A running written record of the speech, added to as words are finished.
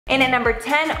And at number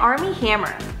 10, Armie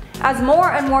Hammer. As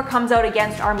more and more comes out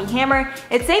against Armie Hammer,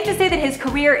 it's safe to say that his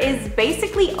career is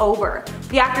basically over.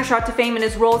 The actor shot to fame in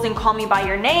his roles in Call Me By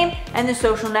Your Name and The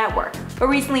Social Network, but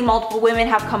recently multiple women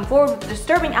have come forward with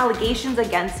disturbing allegations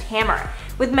against Hammer,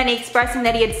 with many expressing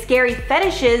that he had scary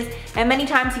fetishes and many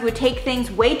times he would take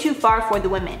things way too far for the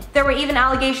women. There were even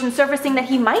allegations surfacing that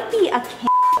he might be a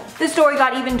The story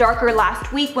got even darker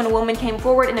last week when a woman came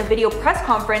forward in a video press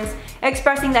conference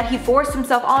expressing that he forced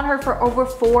himself on her for over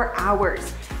 4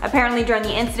 hours. Apparently during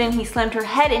the incident he slammed her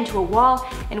head into a wall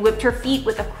and whipped her feet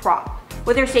with a crop,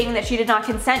 with her stating that she did not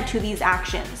consent to these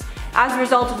actions. As a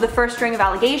result of the first string of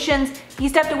allegations, he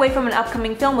stepped away from an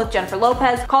upcoming film with Jennifer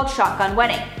Lopez called Shotgun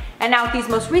Wedding. And now with these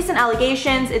most recent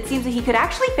allegations, it seems that he could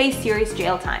actually face serious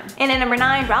jail time. And at number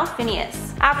 9, Ralph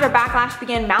Fiennes. After a backlash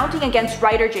began mounting against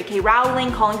writer J.K.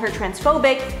 Rowling, calling her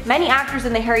transphobic, many actors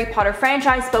in the Harry Potter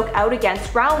franchise spoke out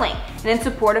against Rowling and in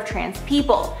support of trans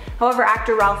people. However,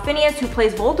 actor Ralph Fiennes, who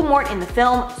plays Voldemort in the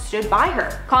film, stood by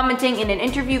her, commenting in an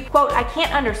interview, quote, "I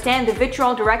can't understand the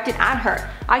vitriol directed at her.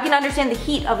 I can understand the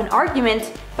heat of an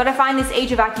argument, but I find this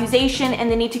age of accusation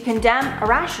and the need to condemn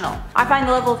irrational. I find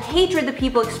the level of hatred that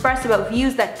people express about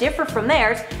views that differ from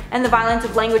theirs and the violence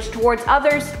of language towards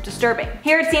others disturbing."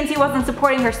 Here it seems he wasn't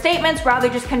supporting her statements, rather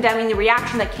just condemning the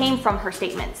reaction that came from her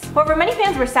statements. However, many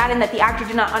fans were saddened that the actor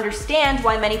did not understand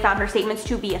why many found her statements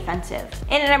to be offensive.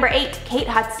 And at number 8, Kate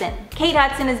Hudson. Kate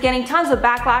Hudson is getting tons of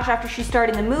backlash after she starred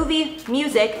in the movie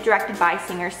Music, directed by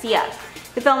singer Sia.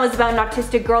 The film was about an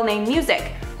autistic girl named Music,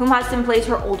 whom Hudson plays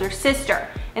her older sister,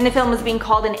 and the film was being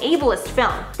called an ableist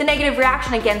film. The negative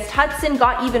reaction against Hudson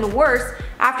got even worse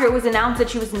after it was announced that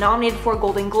she was nominated for a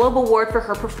Golden Globe Award for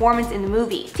her performance in the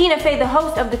movie. Tina Fey, the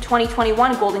host of the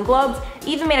 2021 Golden Globes,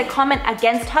 even made a comment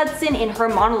against Hudson in her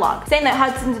monologue, saying that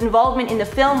Hudson's involvement in the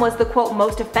film was the quote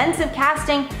most offensive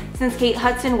casting since Kate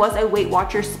Hudson was a Weight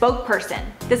Watchers spokesperson.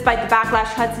 Despite the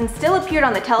backlash, Hudson still appeared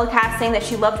on the telecast saying that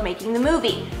she loved making the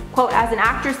movie. Quote, "As an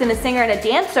actress and a singer and a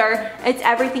dancer, it's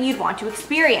everything you'd want to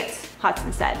experience,"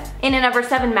 Hudson said. In at number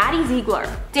 7, Maddie Ziegler.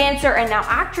 Dancer and now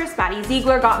actress Maddie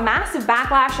Ziegler got massive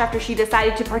backlash after she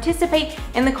decided to participate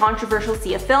in the controversial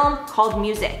Sia film called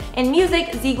Music. In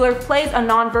Music, Ziegler plays a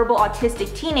nonverbal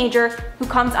autistic teenager who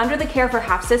comes under the care of her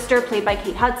half-sister, played by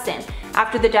Kate Hudson,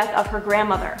 after the death of her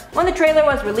grandmother. When the trailer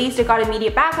was released, it got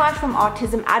immediate backlash from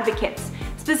autism advocates,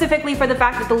 specifically for the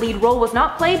fact that the lead role was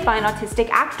not played by an autistic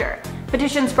actor.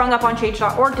 Petitions sprung up on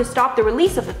change.org to stop the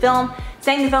release of the film,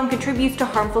 saying the film contributes to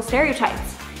harmful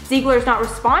stereotypes. Ziegler has not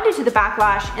responded to the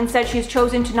backlash. Instead, she has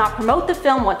chosen to not promote the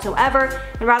film whatsoever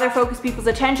and rather focus people's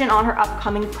attention on her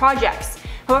upcoming projects.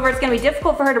 However, it's going to be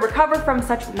difficult for her to recover from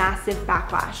such massive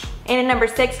backlash. And at number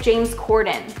 6, James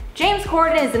Corden. James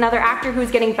Corden is another actor who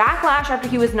is getting backlash after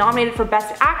he was nominated for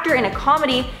Best Actor in a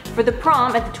Comedy for The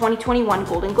Prom at the 2021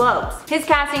 Golden Globes. His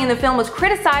casting in the film was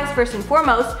criticized first and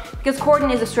foremost because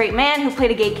Corden is a straight man who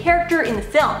played a gay character in the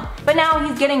film, but now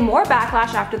he's getting more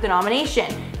backlash after the nomination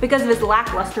because of his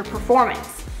lackluster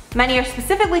performance. Many are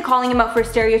specifically calling him out for a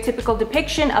stereotypical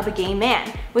depiction of a gay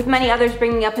man, with many others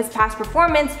bringing up his past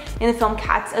performance in the film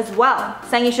Cats as well,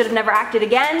 saying he should have never acted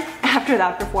again after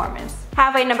that performance.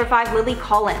 Halfway at number 5, Lily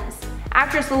Collins.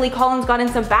 Actress Lily Collins got in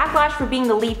some backlash for being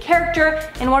the lead character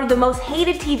in one of the most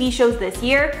hated TV shows this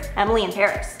year, Emily in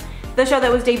Paris. The show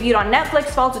that was debuted on Netflix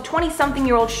follows a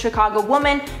 20-something-year-old Chicago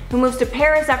woman who moves to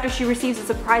Paris after she receives a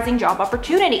surprising job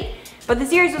opportunity. But the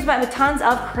series was met with tons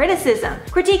of criticism,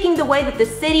 critiquing the way that the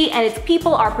city and its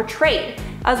people are portrayed,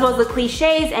 as well as the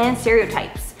cliches and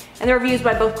stereotypes. And the reviews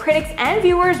by both critics and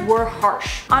viewers were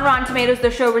harsh. On Rotten Tomatoes,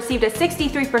 the show received a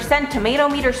 63% tomato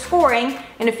meter scoring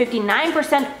and a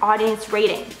 59% audience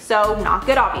rating, so not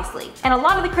good obviously. And a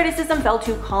lot of the criticism fell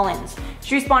to Collins.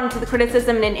 She responded to the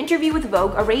criticism in an interview with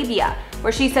Vogue Arabia,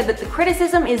 where she said that the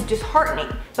criticism is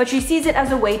disheartening, but she sees it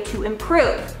as a way to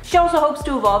improve. She also hopes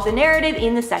to evolve the narrative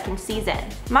in the second season.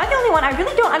 Am I the only one? I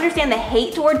really don't understand the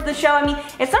hate towards the show. I mean,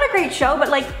 it's not a great show, but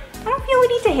like, I don't feel we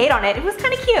need to hate on it. It was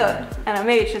kind of cute. I don't know,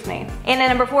 maybe it's just me. And at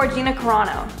number 4, Gina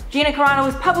Carano. Gina Carano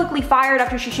was publicly fired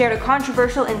after she shared a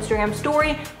controversial Instagram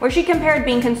story where she compared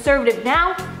being conservative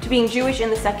now to being Jewish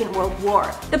in the Second World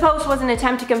War. The post was an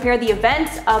attempt to compare the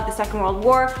events of the Second World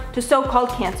War to so-called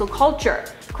cancel culture.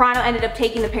 Carano ended up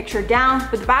taking the picture down,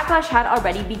 but the backlash had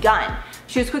already begun.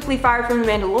 She was quickly fired from The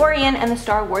Mandalorian and the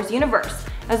Star Wars universe,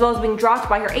 as well as being dropped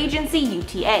by her agency,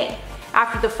 UTA.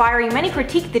 After the firing, many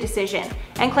critiqued the decision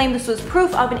and claimed this was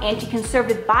proof of an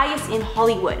anti-conservative bias in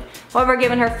Hollywood. However,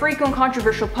 given her frequent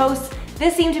controversial posts,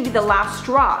 this seemed to be the last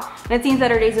straw, and it seems that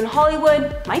her days in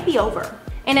Hollywood might be over.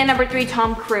 And at number 3,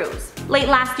 Tom Cruise. Late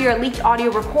last year, a leaked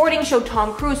audio recording showed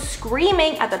Tom Cruise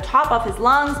screaming at the top of his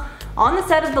lungs on the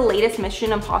set of the latest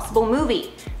Mission Impossible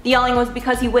movie. The yelling was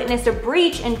because he witnessed a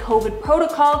breach in COVID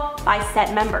protocol by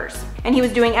set members, and he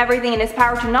was doing everything in his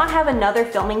power to not have another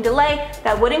filming delay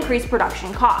that would increase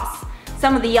production costs.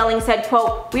 Some of the yelling said,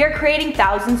 quote, "We are creating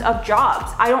thousands of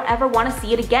jobs. I don't ever want to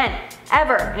see it again.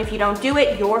 Ever. And if you don't do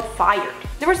it, you're fired."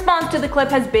 The response to the clip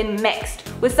has been mixed,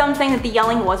 with some saying that the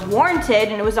yelling was warranted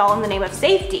and it was all in the name of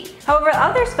safety. However,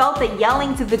 others felt that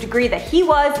yelling to the degree that he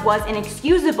was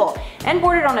inexcusable and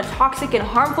bordered on a toxic and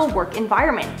harmful work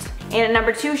environment. And at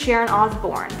number 2, Sharon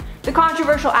Osbourne. The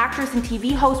controversial actress and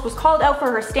TV host was called out for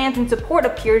her stance in support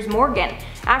of Piers Morgan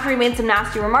after he made some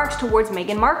nasty remarks towards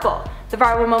Meghan Markle. The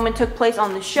viral moment took place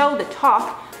on the show The Talk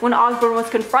when Osbourne was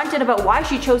confronted about why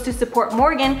she chose to support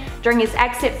Morgan during his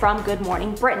exit from Good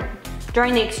Morning Britain.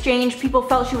 During the exchange, people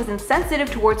felt she was insensitive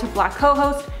towards her black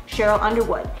co-host, Cheryl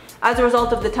Underwood. As a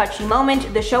result of the touchy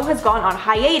moment, the show has gone on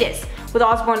hiatus, with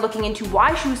Osbourne looking into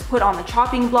why she was put on the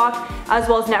chopping block, as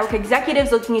well as network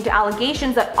executives looking into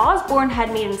allegations that Osbourne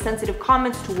had made insensitive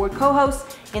comments toward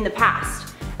co-hosts in the past.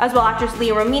 As well, actress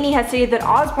Leah Remini has stated that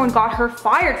Osbourne got her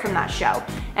fired from that show,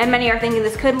 and many are thinking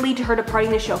this could lead to her departing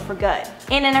the show for good.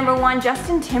 And at number 1,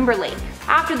 Justin Timberlake.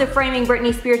 After the Framing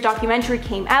Britney Spears documentary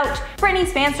came out,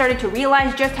 Britney's fans started to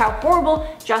realize just how horrible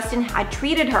Justin had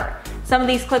treated her. Some of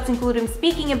these clips include him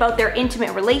speaking about their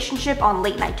intimate relationship on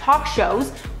late-night talk shows,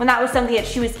 when that was something that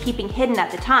she was keeping hidden at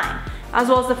the time, as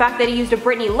well as the fact that he used a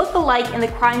Britney look-alike in the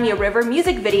Crimea River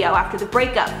music video after the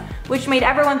breakup, which made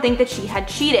everyone think that she had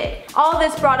cheated. All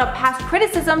this brought up past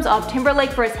criticisms of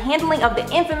Timberlake for his handling of the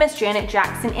infamous Janet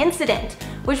Jackson incident,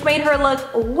 which made her look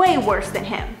way worse than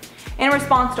him. In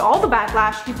response to all the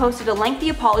backlash, he posted a lengthy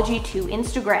apology to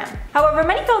Instagram. However,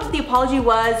 many felt that the apology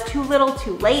was too little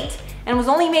too late, and was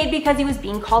only made because he was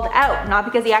being called out, not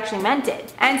because he actually meant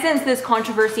it. And since this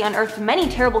controversy unearthed many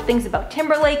terrible things about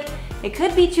Timberlake, it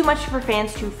could be too much for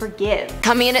fans to forgive.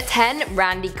 Coming in at 10,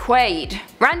 Randy Quaid.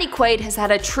 Randy Quaid has had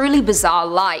a truly bizarre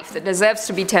life that deserves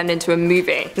to be turned into a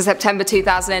movie. The September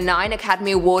 2009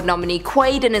 Academy Award nominee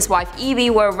Quaid and his wife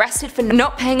Evie were arrested for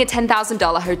not paying a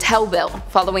 $10,000 hotel bill.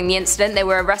 Following the incident, they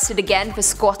were arrested again for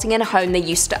squatting in a home they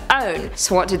used to own.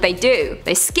 So what did they do?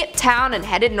 They skipped town and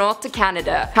headed north to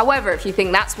Canada. However, if you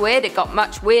think that's weird, it got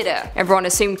much weirder. Everyone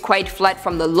assumed Quaid fled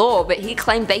from the law, but he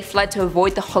claimed they fled to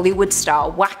avoid the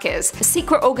Hollywood-style whackers, a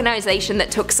secret organization that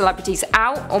took celebrities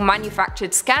out or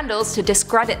manufactured scandals to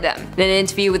discredit them. In an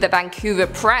interview with the Vancouver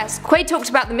Press, Quaid talked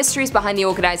about the mysteries behind the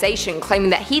organization, claiming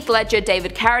that Heath Ledger,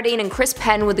 David Carradine, and Chris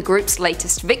Penn were the group's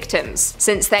latest victims.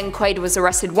 Since then, Quaid was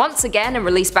arrested once again and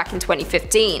released back in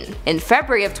 2015. In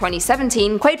February of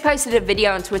 2017, Quaid posted a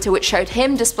video on Twitter which showed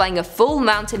him displaying a full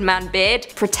mounted man beard,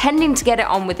 pretending to get it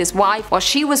on with his wife while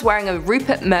she was wearing a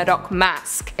Rupert Murdoch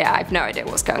mask. Yeah, I have no idea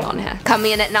what's going on here.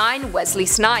 Coming in at 9, Wesley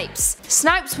Snipes.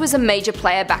 Snipes was a major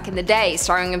player back in the day,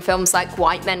 starring in films like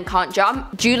White Men Can't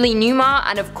Jump, Julie Newmar,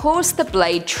 and of course the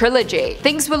Blade trilogy.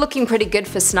 Things were looking pretty good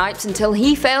for Snipes until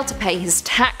he failed to pay his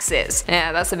taxes.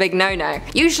 Yeah, that's a big no-no.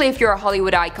 Usually if you're a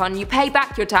Hollywood icon, you pay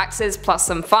back your taxes plus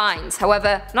some fines.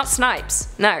 However, not Snipes.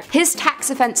 No. His tax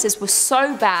offenses were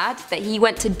so bad that he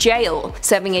went to jail,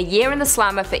 serving a year in the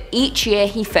slammer for each year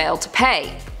he failed to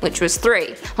pay, which was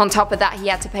 3. On top of that, he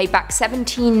had to pay back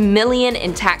 $17 million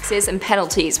in taxes and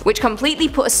penalties, which completely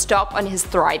put a stop on his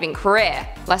thriving career.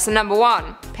 Lesson number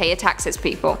 1, pay your taxes,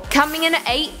 people. Coming in at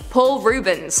 8, Paul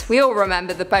Rubens. We all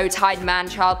remember the bow-tied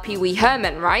man-child Pee Wee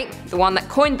Herman, right? The one that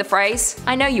coined the phrase,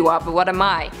 "I know you are, but what am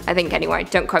I?" I think anyway,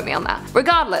 don't quote me on that.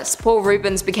 Regardless, Paul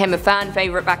Rubens became a fan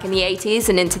favorite back in the 80s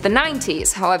and into the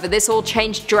 90s. However, this all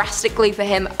changed drastically for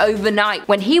him overnight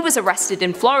when he was arrested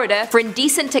in Florida for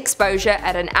indecent exposure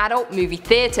at an adult movie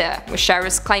theater, with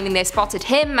sheriffs claiming they spotted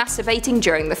him masturbating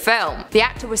during the film. The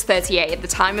actor was 38 at the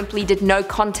time and pleaded no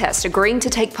contest, agreeing to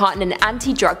take part in an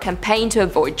anti-drug campaign to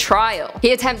avoid trial.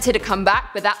 He attempted to come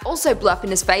back, but that also blew up in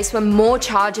his face when more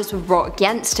charges were brought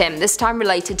against him, this time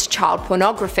related to child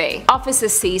pornography.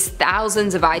 Officers seized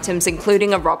thousands of items,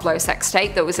 including a Rob Lowe sex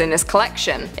tape that was in his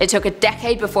collection. It took a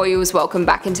decade before he was welcomed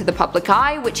back into the public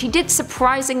eye, which he did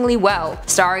surprisingly well,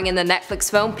 starring in the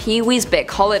Netflix film Pee-wee's Big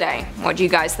Holiday. What do you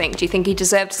guys think? Do you think he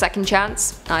deserved a second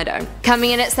chance? I don't.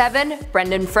 Coming in at 7,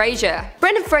 Brendan Fraser.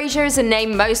 Brendan Fraser is a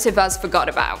name most of us forgot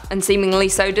about, and seemingly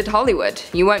so did Hollywood.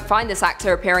 You won't find this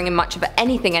actor appearing in much of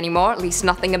anything anymore, at least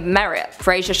nothing of merit.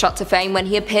 Fraser shot to fame when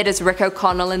he appeared as Rick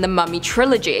O'Connell in the Mummy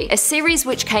trilogy, a series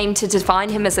which came to define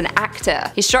him as an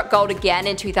actor. He struck gold again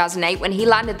in 2008 when he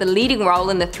landed the leading role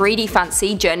in the 3D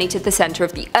fantasy Journey to the Center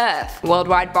of the Earth, a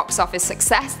worldwide box office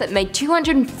success that made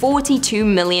 $242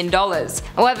 million.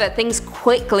 However, things quickly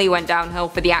quickly went downhill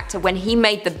for the actor when he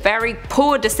made the very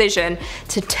poor decision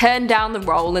to turn down the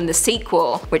role in the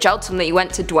sequel, which ultimately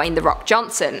went to Dwayne "The Rock"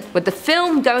 Johnson, with the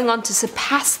film going on to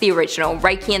surpass the original,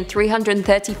 raking in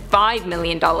 $335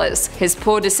 million. His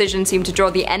poor decision seemed to draw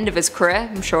the end of his career.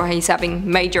 I'm sure he's having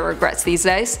major regrets these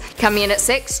days. Coming in at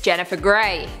 6, Jennifer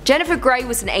Grey. Jennifer Grey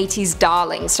was an 80s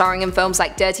darling, starring in films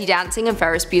like Dirty Dancing and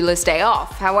Ferris Bueller's Day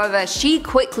Off. However, she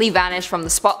quickly vanished from the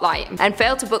spotlight and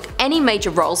failed to book any major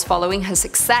roles following her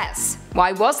success.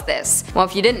 Why was this? Well,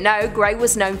 if you didn't know, Grey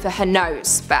was known for her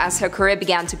nose, but as her career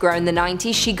began to grow in the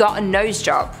 90s, she got a nose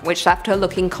job, which left her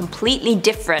looking completely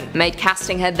different, made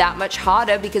casting her that much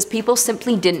harder because people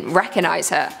simply didn't recognize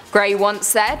her. Grey once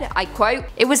said, I quote,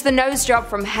 "It was the nose job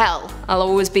from hell. I'll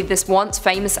always be this once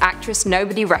famous actress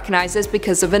nobody recognizes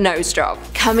because of a nose job."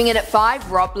 Coming in at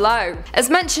 5, Rob Lowe. As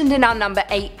mentioned in our number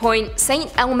 8 point, St.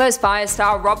 Elmo's Fire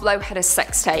star Rob Lowe had a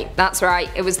sex tape. That's right,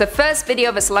 it was the first video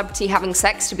of a celebrity having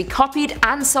sex to be copied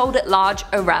and sold at large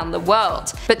around the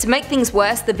world. But to make things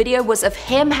worse, the video was of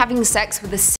him having sex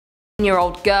with a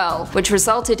 16-year-old girl, which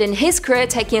resulted in his career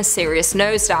taking a serious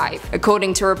nosedive.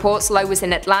 According to reports, Lowe was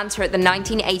in Atlanta at the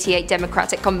 1988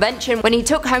 Democratic Convention when he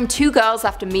took home 2 girls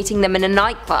after meeting them in a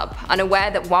nightclub, unaware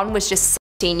that one was just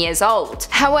 16 years old.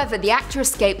 However, the actor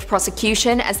escaped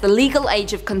prosecution as the legal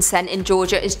age of consent in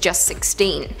Georgia is just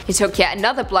 16. He took yet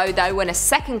another blow though when a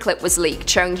second clip was leaked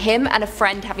showing him and a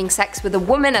friend having sex with a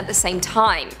woman at the same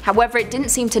time. However, it didn't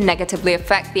seem to negatively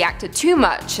affect the actor too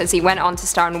much as he went on to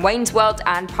star in Wayne's World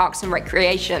and Parks and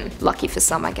Recreation. Lucky for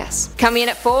some, I guess. Coming in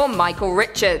at 4, Michael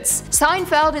Richards.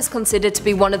 Seinfeld is considered to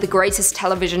be one of the greatest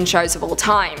television shows of all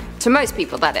time. To most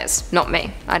people, that is. Not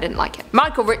me. I didn't like it.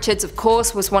 Michael Richards, of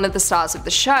course, was one of the stars of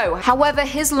the show. However,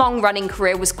 his long-running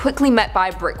career was quickly met by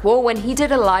a brick wall when he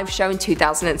did a live show in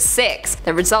 2006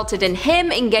 that resulted in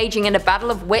him engaging in a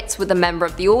battle of wits with a member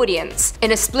of the audience.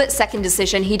 In a split-second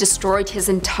decision, he destroyed his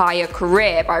entire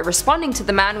career by responding to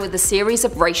the man with a series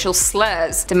of racial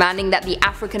slurs, demanding that the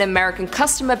African-American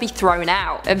customer be thrown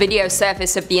out. A video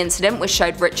surfaced of the incident which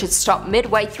showed Richards stop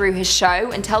midway through his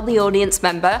show and tell the audience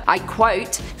member, I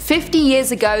quote, "50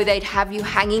 years ago they'd have you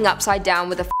hanging upside down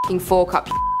with a f***ing fork up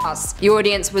your ass." The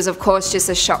audience was of course just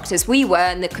as shocked as we were,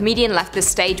 and the comedian left the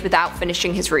stage without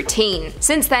finishing his routine.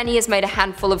 Since then he has made a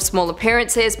handful of small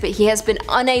appearances, but he has been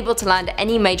unable to land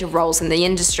any major roles in the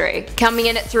industry. Coming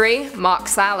in at 3, Mark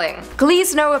Salling.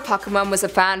 Glee's Noah Puckerman was a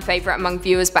fan favourite among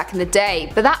viewers back in the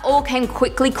day, but that all came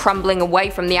quickly crumbling away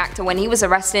from the actor when he was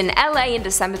arrested in LA in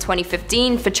December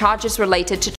 2015 for charges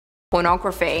related to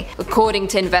pornography. According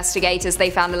to investigators, they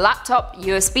found a laptop,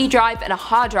 USB drive, and a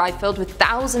hard drive filled with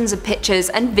thousands of pictures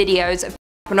and videos of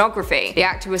pornography. The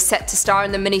actor was set to star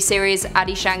in the miniseries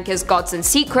Adi Shankar's Gods and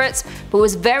Secrets, but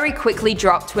was very quickly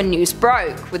dropped when news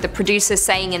broke, with the producer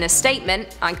saying in a statement,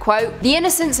 I quote, "The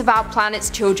innocence of our planet's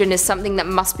children is something that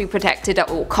must be protected at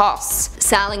all costs."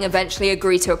 Salling eventually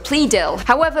agreed to a plea deal.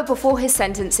 However, before his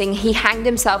sentencing, he hanged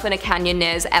himself in a canyon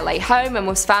near his LA home and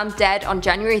was found dead on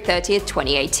January 30th,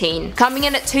 2018. Coming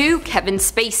in at 2, Kevin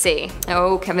Spacey.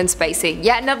 Oh, Kevin Spacey.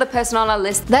 Yet another person on our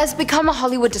list that has become a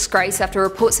Hollywood disgrace after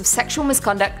reports of sexual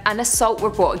misconduct and assault were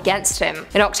brought against him.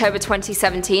 In October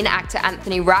 2017, actor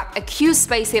Anthony Rapp accused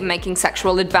Spacey of making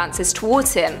sexual advances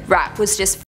towards him. Rapp was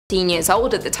just 15 years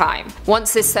old at the time.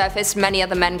 Once this surfaced, many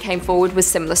other men came forward with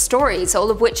similar stories, all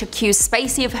of which accused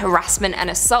Spacey of harassment and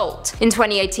assault. In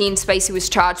 2018, Spacey was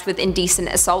charged with indecent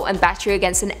assault and battery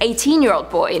against an 18-year-old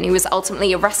boy, and he was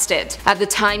ultimately arrested. At the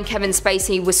time, Kevin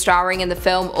Spacey was starring in the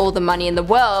film All the Money in the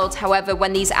World. However,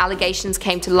 when these allegations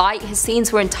came to light, his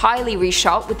scenes were entirely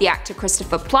reshot with the actor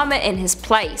Christopher Plummer in his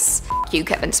place. F*** you,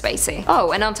 Kevin Spacey.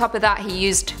 Oh, and on top of that, he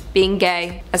used being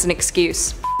gay as an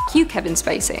excuse. You, Kevin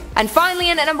Spacey. And finally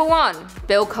in at number 1,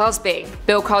 Bill Cosby.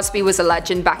 Bill Cosby was a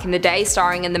legend back in the day,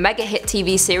 starring in the mega hit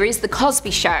TV series The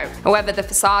Cosby Show. However, the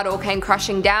facade all came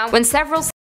crashing down when several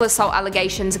assault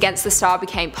allegations against the star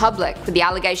became public, with the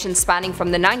allegations spanning from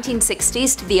the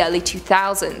 1960s to the early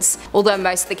 2000s. Although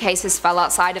most of the cases fell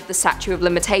outside of the statute of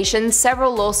limitations,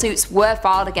 several lawsuits were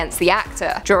filed against the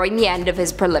actor, drawing the end of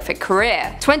his prolific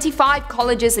career. 25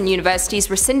 colleges and universities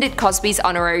rescinded Cosby's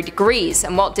honorary degrees,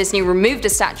 and Walt Disney removed a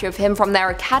statue of him from their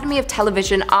Academy of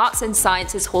Television Arts and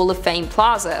Sciences Hall of Fame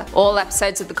Plaza. All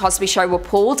episodes of The Cosby Show were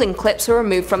pulled and clips were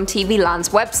removed from TV Land's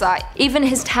website. Even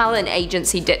his talent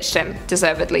agency ditched him.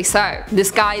 Deservedly Deservedly so.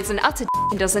 This guy is an utter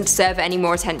and doesn't deserve any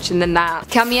more attention than that.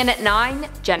 Coming in at 9,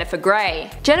 Jennifer Grey.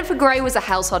 Jennifer Grey was a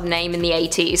household name in the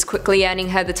 80s, quickly earning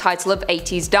her the title of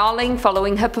 80s darling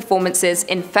following her performances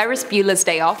in Ferris Bueller's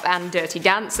Day Off and Dirty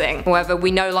Dancing. However,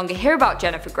 we no longer hear about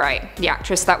Jennifer Grey, the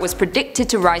actress that was predicted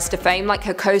to rise to fame like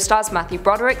her co-stars Matthew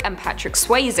Broderick and Patrick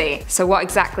Swayze. So what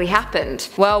exactly happened?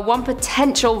 Well, one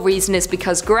potential reason is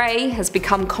because Grey has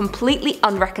become completely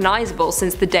unrecognizable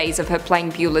since the days of her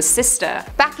playing Bueller's sister.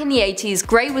 Back in the 80s,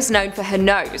 Grey was known for her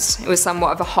nose. It was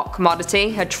somewhat of a hot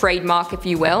commodity, her trademark if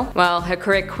you will. Well, her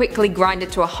career quickly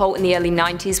grinded to a halt in the early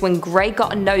 90s when Grey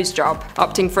got a nose job,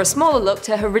 opting for a smaller look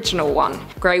to her original one.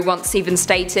 Grey once even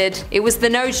stated, "It was the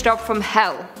nose job from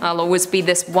hell. I'll always be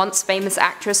this once famous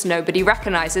actress nobody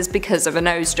recognizes because of a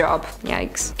nose job."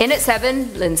 Yikes. In at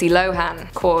 7, Lindsay Lohan.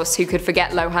 Of course, who could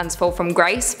forget Lohan's fall from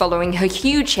grace following her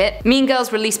huge hit Mean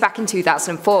Girls released back in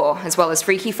 2004, as well as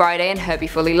Freaky Friday and Herbie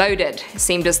Fully Loaded. It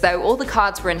seemed as though all the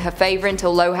cards were in her favor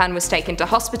until Lohan was taken to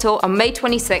hospital on May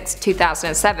 26,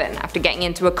 2007 after getting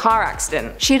into a car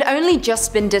accident. She had only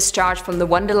just been discharged from the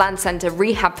Wonderland Center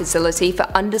rehab facility for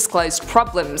undisclosed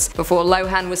problems before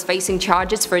Lohan was facing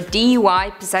charges for a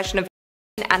DUI, possession of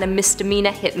and a misdemeanor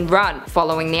hit and run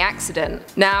following the accident.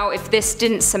 Now, if this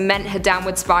didn't cement her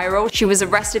downward spiral, she was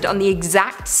arrested on the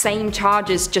exact same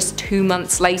charges just 2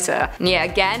 months later. And yet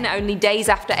again, only days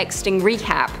after exiting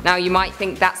rehab. Now you might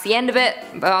think that's the end of it,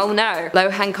 but oh no.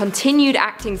 Lohan continued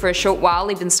acting for a short while,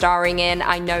 even starring in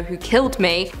I Know Who Killed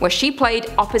Me, where she played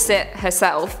opposite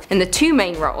herself in the 2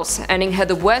 main roles, earning her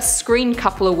the Worst Screen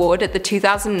Couple Award at the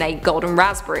 2008 Golden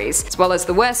Raspberries, as well as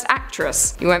the Worst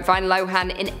Actress. You won't find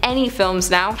Lohan in any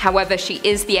films now, however she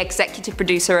is the executive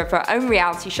producer of her own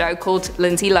reality show called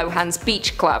Lindsay Lohan's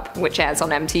Beach Club, which airs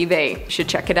on MTV. You should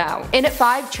check it out. In at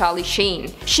 5, Charlie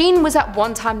Sheen. Sheen was at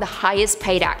one time the highest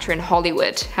paid actor in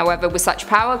Hollywood, however with such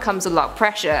power comes a lot of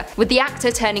pressure, with the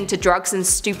actor turning to drugs and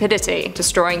stupidity,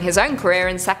 destroying his own career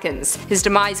in seconds. His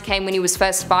demise came when he was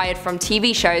first fired from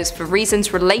TV shows for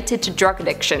reasons related to drug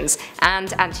addictions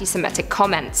and anti-Semitic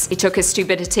comments. He took his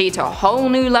stupidity to a whole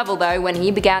new level though when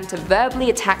he began to verbally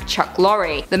attack Chuck Lorre,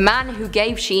 the man who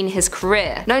gave Sheen his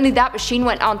career. Not only that, but Sheen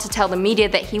went on to tell the media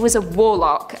that he was a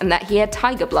warlock and that he had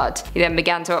tiger blood. He then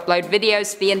began to upload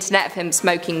videos to the internet of him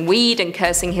smoking weed and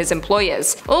cursing his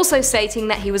employers, also stating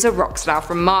that he was a rock star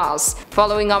from Mars.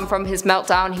 Following on from his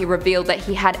meltdown, he revealed that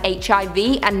he had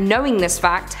HIV and, knowing this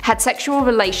fact, had sexual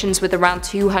relations with around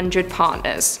 200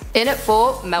 partners. In at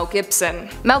 4, Mel Gibson.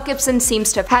 Mel Gibson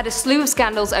seems to have had a slew of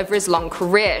scandals over his long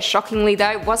career. Shockingly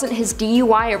though, it wasn't his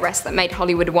DUI arrest that made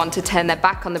Hollywood want to turn their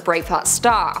back on the Braveheart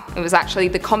star. It was actually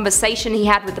the conversation he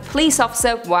had with the police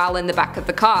officer while in the back of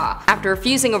the car. After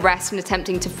refusing arrest and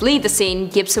attempting to flee the scene,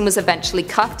 Gibson was eventually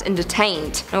cuffed and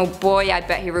detained. Oh boy, I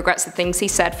bet he regrets the things he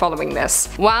said following this.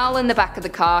 While in the back of the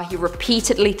car, he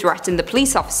repeatedly threatened the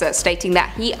police officer, stating that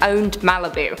he owned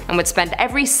Malibu and would spend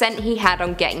every cent he had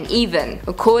on getting even.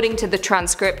 According to the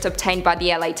transcript obtained by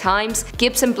the LA Times,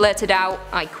 Gibson blurted out,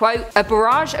 I quote, a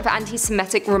barrage of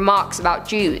anti-Semitic remarks about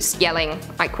Jews, yelling,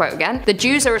 I quote again, the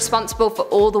Jews are responsible for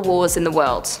all the wars in the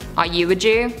world. Are you a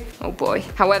Jew? Oh boy.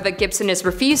 However, Gibson is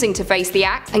refusing to face the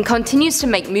act and continues to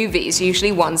make movies,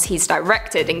 usually ones he's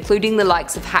directed, including the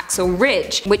likes of Hacksaw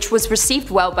Ridge, which was received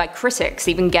well by critics,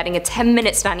 even getting a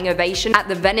 10-minute standing ovation at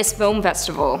the Venice Film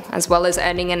Festival, as well as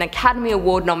earning an Academy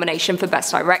Award nomination for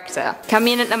Best Director.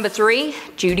 Coming in at number 3,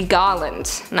 Judy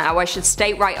Garland. Now, I should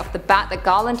state right off the bat that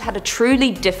Garland had a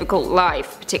truly difficult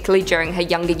life, particularly during her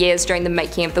younger years during the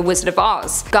making of The Wizard of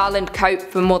Oz. Garland coped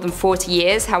for more than 40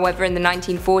 years, however in the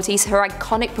 1940s her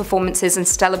iconic performances and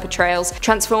stellar portrayals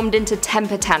transformed into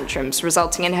temper tantrums,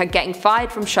 resulting in her getting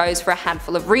fired from shows for a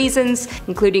handful of reasons,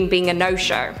 including being a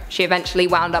no-show. She eventually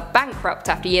wound up bankrupt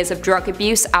after years of drug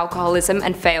abuse, alcoholism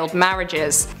and failed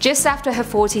marriages. Just after her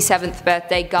 47th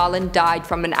birthday, Garland died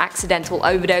from an accidental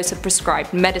overdose of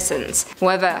prescribed medicines.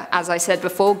 However, as I said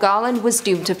before, Garland was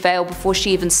doomed to fail before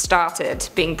she even started,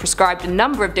 being prescribed a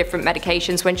number of different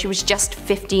medications when she was just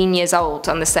 15 years old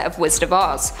on the set of Wizard of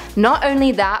Oz. Not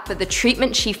only that, but the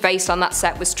treatment she faced on that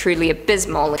set was truly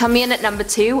abysmal. Coming in at number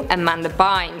 2, Amanda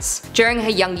Bynes. During her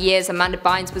young years, Amanda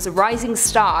Bynes was a rising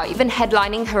star, even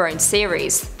headlining her own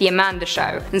series, The Amanda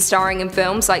Show, and starring in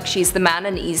films like She's the Man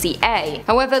and Easy A.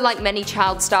 However, like many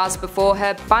child stars before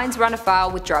her, Bynes ran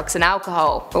afoul with drugs and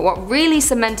alcohol. But what really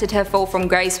cemented her fall from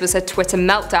grace was her Twitter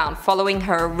meltdown following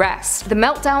her arrest. The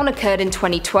meltdown occurred in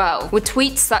 2012, with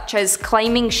tweets such as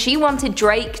claiming she wanted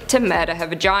Drake to murder her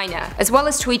vagina, as well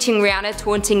as tweeting Rihanna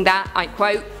taunting that, I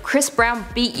quote, Chris Brown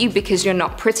beat you because you're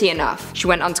not pretty enough. She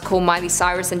went on to call Miley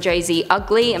Cyrus and Jay-Z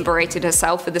ugly and berated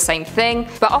herself for the same thing,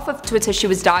 but off of Twitter she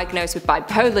was diagnosed with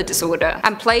bipolar disorder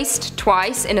and placed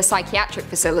twice in a psychiatric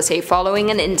facility following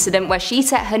an incident where she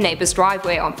set her neighbor's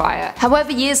driveway on fire.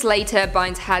 However, years later,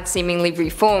 Bynes had seemingly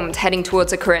reformed, heading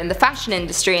towards a career in the fashion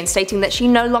industry and stating that she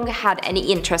no longer had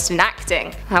any interest in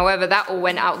acting. However, that all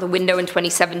went out the window in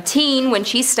 2017 when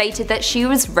she stated that she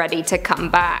was ready to come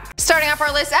back. Starting off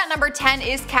our list at number 10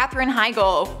 is Katherine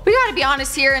Heigl. We gotta be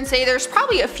honest here and say there's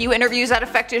probably a few interviews that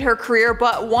affected her career,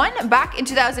 but one back in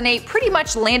 2008 pretty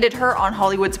much landed her on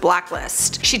Hollywood's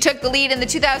blacklist. She took the lead in the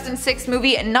 2006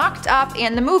 movie Knocked Up,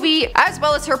 and the movie, as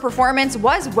well as her performance,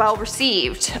 was well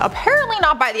received. Apparently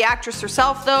not by the actress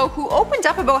herself though, who opened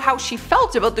up about how she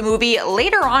felt about the movie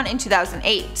later on in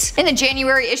 2008. In the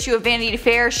January issue of Vanity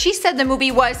Fair, she said the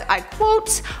movie was, I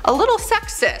quote, a little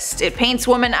sexist. It paints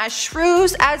women as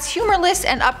shrews, as humorless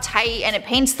and uptight, and it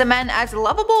paints the men as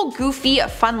lovable, goofy,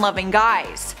 fun-loving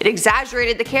guys. It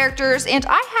exaggerated the characters, and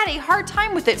I had a hard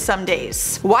time with it some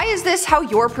days. Why is this how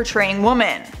you're portraying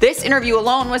women? This interview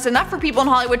alone was enough for people in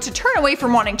Hollywood to turn away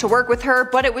from wanting to work with her,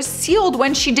 but it was sealed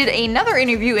when she did another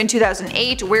interview in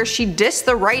 2008 where she dissed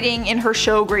the writing in her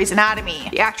show Grey's Anatomy.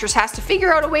 The actress has to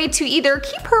figure out a way to either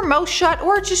keep her mouth shut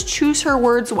or just choose her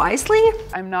words wisely.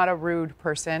 I'm not a rude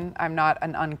person. I'm not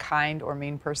an unkind or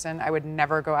mean person. I would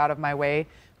never go out of my way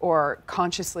or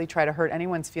consciously try to hurt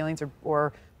anyone's feelings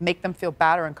or make them feel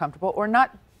bad or uncomfortable or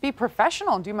not be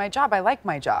professional and do my job. I like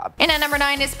my job. And at number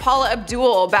 9 is Paula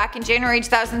Abdul. Back in January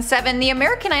 2007, the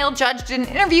American Idol judge did an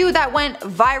interview that went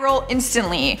viral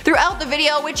instantly. Throughout the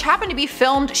video, which happened to be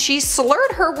filmed, she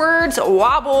slurred her words,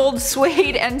 wobbled,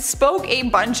 swayed, and spoke a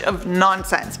bunch of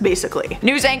nonsense, basically.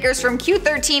 News anchors from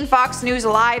Q13 Fox News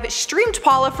Live streamed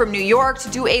Paula from New York to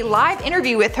do a live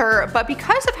interview with her, but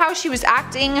because of how she was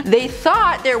acting, they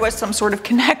thought there was some sort of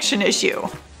connection issue.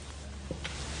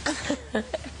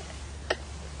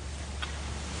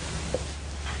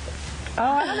 Oh,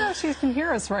 I don't know if she can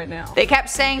hear us right now. They kept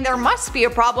saying there must be a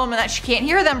problem and that she can't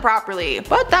hear them properly,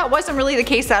 but that wasn't really the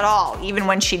case at all. Even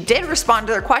when she did respond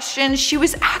to their questions, she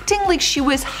was acting like she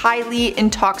was highly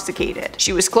intoxicated.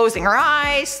 She was closing her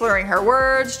eyes, slurring her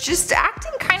words, just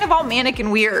acting kind of all manic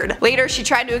and weird. Later she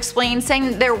tried to explain, saying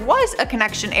that there was a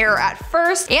connection error at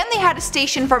first and they had a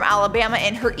station from Alabama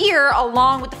in her ear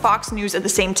along with the Fox News at the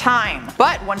same time.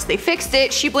 But once they fixed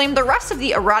it, she blamed the rest of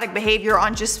the erratic behavior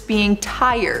on just being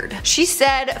tired. She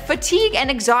said fatigue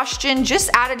and exhaustion just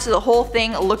added to the whole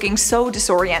thing, looking so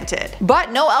disoriented.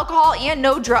 But no alcohol and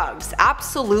no drugs.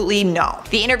 Absolutely no.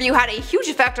 The interview had a huge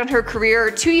effect on her career.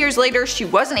 2 years later, she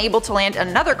wasn't able to land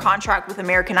another contract with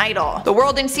American Idol. The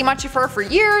world didn't see much of her for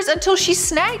years until she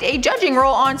snagged a judging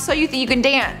role on So You Think You Can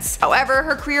Dance. However,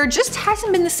 her career just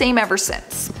hasn't been the same ever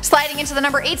since. Sliding into the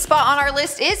number 8 spot on our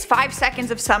list is 5 Seconds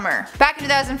of Summer. Back in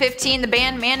 2015, the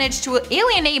band managed to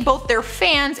alienate both their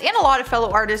fans and a lot of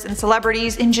fellow artists and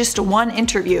celebrities in just one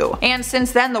interview, and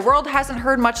since then the world hasn't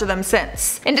heard much of them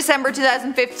since. In December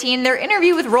 2015, their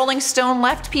interview with Rolling Stone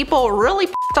left people really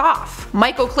pissed off.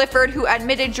 Michael Clifford, who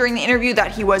admitted during the interview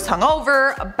that he was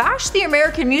hungover, bashed the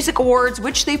American Music Awards,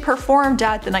 which they performed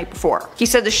at the night before. He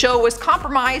said the show was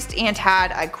compromised and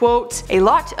had, I quote, a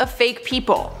lot of fake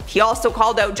people. He also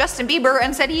called out Justin Bieber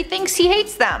and said he thinks he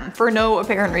hates them, for no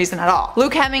apparent reason at all.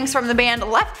 Luke Hemmings from the band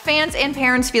left fans and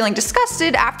parents feeling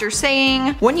disgusted after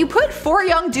saying, when you put 4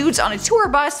 young dudes on a tour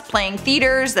bus playing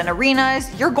theaters then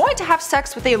arenas, you're going to have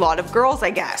sex with a lot of girls,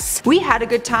 I guess. We had a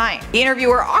good time. The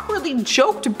interviewer awkwardly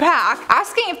joked back,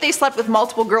 asking if they slept with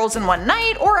multiple girls in one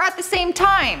night or at the same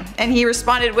time, and he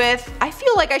responded with, I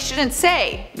feel like I shouldn't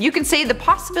say. You can say the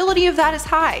possibility of that is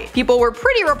high. People were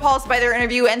pretty repulsed by their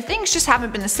interview, and things just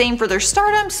haven't been the same for their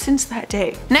stardom since that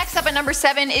day. Next up at number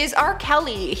 7 is R.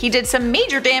 Kelly. He did some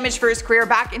major damage for his career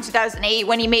back in 2008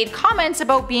 when he made comments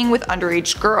about being with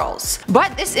underage girls.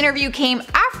 But this interview came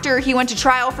after he went to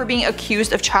trial for being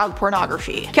accused of child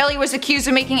pornography. Kelly was accused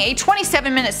of making a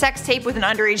 27-minute sex tape with an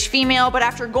underage female, but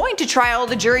after going to trial,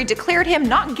 the jury declared him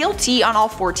not guilty on all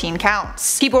 14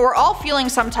 counts. People were all feeling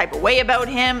some type of way about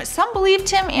him, some believed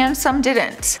him and some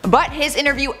didn't. But his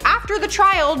interview after the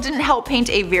trial didn't help paint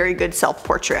a very good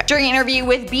self-portrait. During an interview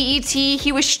with BET,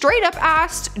 he was straight up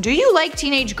asked, do you like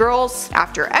teenage girls?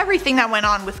 After everything that went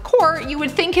on with court, you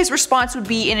would think his response would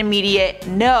be an immediate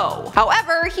no.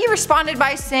 However, he responded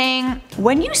by saying,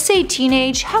 when you say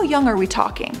teenage, how young are we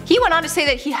talking? He went on to say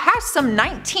that he has some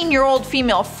 19-year-old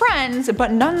female friends,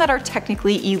 but none that are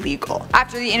technically illegal.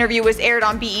 After the interview was aired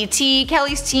on BET,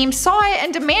 Kelly's team saw it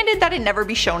and demanded that it never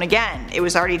be shown again. It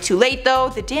was already too late though,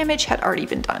 the damage had already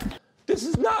been done. This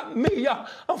is not me, y'all.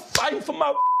 I'm fighting for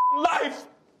my life.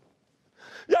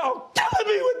 Y'all killing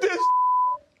me with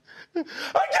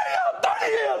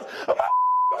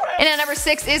And at number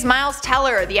 6 is Miles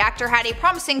Teller. The actor had a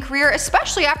promising career,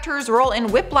 especially after his role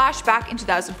in Whiplash back in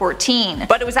 2014.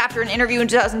 But it was after an interview in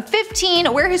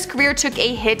 2015 where his career took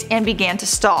a hit and began to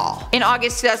stall. In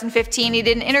August 2015, he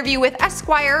did an interview with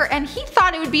Esquire, and he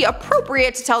thought it would be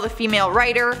appropriate to tell the female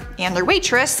writer and their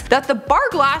waitress that the bar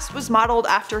glass was modeled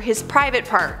after his private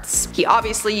parts. He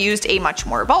obviously used a much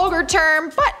more vulgar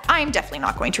term, but I'm definitely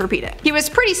not going to repeat it. He was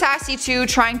pretty sassy too,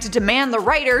 trying to demand the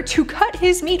writer to cut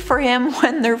his meat for him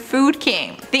when their food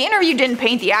came. The interview didn't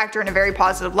paint the actor in a very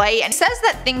positive light and says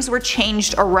that things were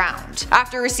changed around.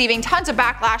 After receiving tons of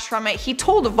backlash from it, he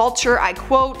told Vulture, I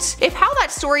quote, "If how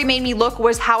that story made me look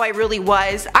was how I really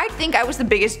was, I'd think I was the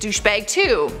biggest douchebag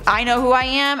too. I know who I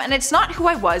am, and it's not who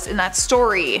I was in that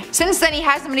story." Since then, he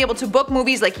hasn't been able to book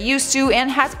movies like he used to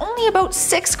and has only about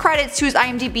 6 credits to his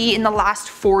IMDb in the last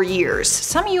 4 years.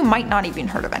 Some of you might not even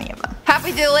heard of any of them.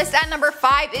 Halfway through the list at number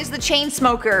 5 is the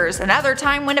Chainsmokers, another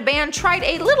time when a band tried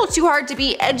a little too hard to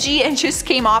be edgy and just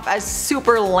came off as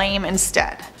super lame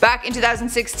instead. Back in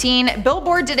 2016,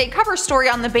 Billboard did a cover story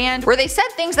on the band where they said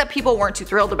things that people weren't too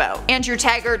thrilled about. Andrew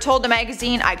Taggart told the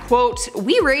magazine, I quote,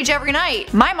 "We rage every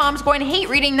night. My mom's going to hate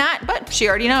reading that, but she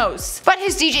already knows." But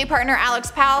his DJ partner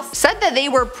Alex Pal said that they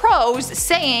were pros,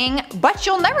 saying, "But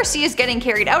you'll never see us getting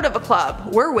carried out of a club.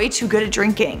 We're way too good at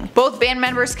drinking." Both band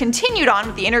members continued on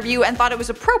with the interview and thought it was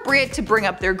appropriate to bring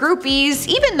up their groupies,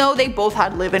 even though they both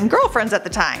had live-in girlfriends at the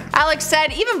time. Alex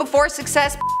said even before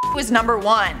Success was number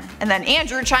 1. And then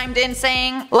Andrew chimed in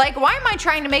saying, "Like, why am I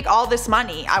trying to make all this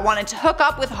money? I wanted to hook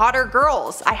up with hotter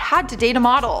girls. I had to date a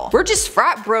model. We're just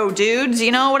frat bro dudes,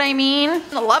 you know what I mean?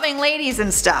 Loving ladies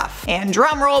and stuff." And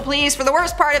drum roll please for the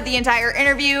worst part of the entire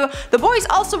interview, the boys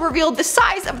also revealed the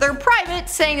size of their private,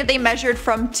 saying that they measured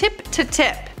from tip to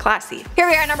tip. Classy. Here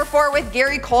we are at number 4 with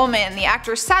Gary Coleman. The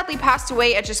actor sadly passed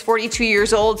away at just 42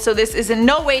 years old, so this is in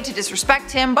no way to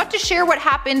disrespect him, but to share what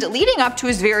happened leading up to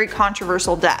his very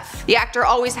controversial death. The actor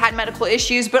always had medical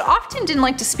issues, but often didn't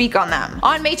like to speak on them.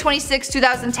 On May 26,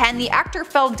 2010, the actor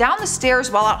fell down the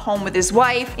stairs while at home with his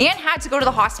wife and had to go to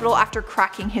the hospital after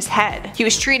cracking his head. He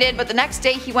was treated, but the next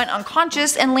day he went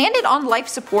unconscious and landed on life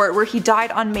support, where he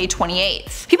died on May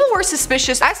 28th. People were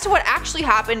suspicious as to what actually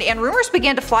happened, and rumors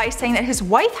began to fly saying that his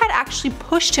wife had actually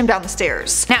pushed him down the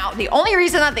stairs. Now, the only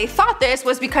reason that they thought this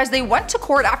was because they went to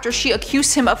court after she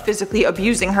accused him of physically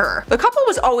abusing her. The couple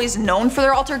was always known for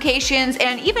their altercations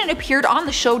and even appeared on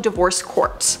the show Divorce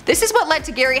Court. This is what led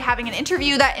to Gary having an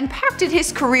interview that impacted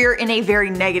his career in a very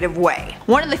negative way.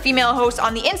 One of the female hosts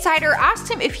on The Insider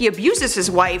asked him if he abuses his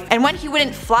wife, and when he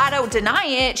wouldn't flat out deny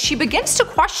it, she begins to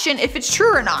question if it's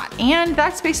true or not, and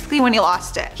that's basically when he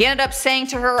lost it. He ended up saying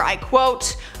to her, I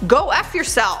quote, "Go F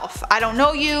yourself. I don't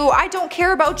know you, I don't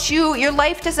care about you, your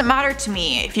life doesn't matter to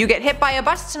me. If you get hit by a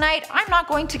bus tonight, I'm not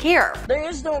going to care." There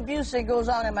is no abuse that goes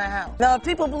on in my house. Now, if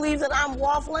people believe that I'm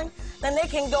waffling, then they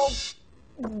can go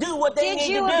do what they need to do. Did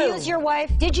you abuse your wife?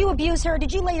 Did you abuse her?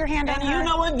 Did you lay your hand on her? And you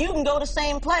know what? You can go the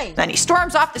same place. Then he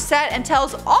storms off the set and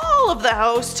tells all of the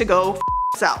hosts to go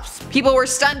themselves. People were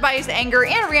stunned by his anger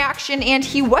and reaction, and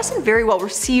he wasn't very well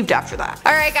received after that.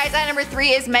 Alright guys, at number 3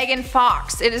 is Megan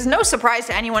Fox. It is no surprise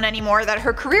to anyone anymore that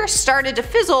her career started to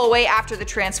fizzle away after the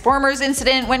Transformers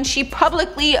incident when she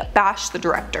publicly bashed the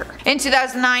director. In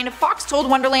 2009, Fox told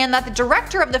Wonderland that the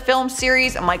director of the film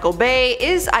series, Michael Bay,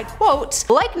 is, I quote,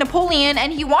 "like Napoleon,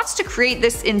 and he wants to create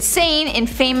this insane,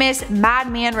 infamous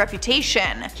madman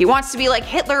reputation. He wants to be like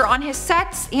Hitler on his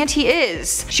sets, and he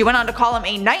is." She went on to call him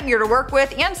a nightmare to work with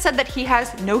and said that he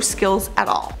has no skills at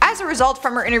all. As a result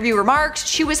from her interview remarks,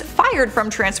 she was fired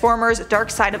from Transformers Dark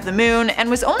Side of the Moon and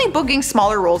was only booking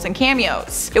smaller roles and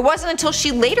cameos. It wasn't until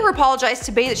she later apologized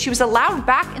to Bay that she was allowed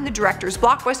back in the director's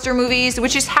blockbuster movies,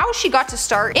 which is how she got to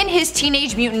start in his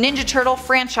Teenage Mutant Ninja Turtle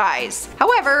franchise.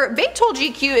 However, Bay told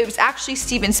GQ it was actually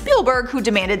Steven Spielberg who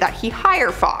demanded that he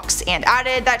hire Fox, and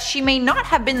added that she may not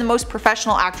have been the most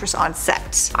professional actress on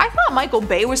set. I thought Michael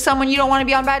Bay was someone you don't want to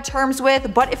be on bad terms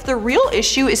with, but if the real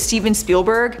issue is Steven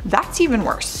Spielberg, that's even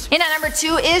worse. And at number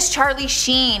 2 is Charlie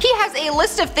Sheen. He has a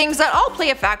list of things that all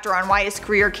play a factor on why his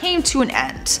career came to an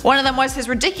end. One of them was his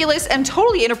ridiculous and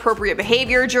totally inappropriate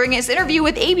behavior during his interview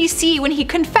with ABC when he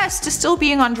confessed to still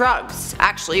being on drugs.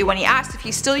 Actually, when he asked if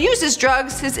he still uses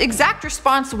drugs, his exact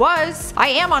response was, "I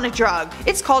am on a drug.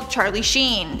 It's called Charlie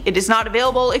Sheen. It is not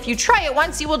available. If you try it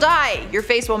once, you will die. Your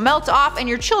face will melt off and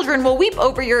your children will weep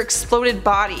over your exploded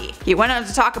body." He went on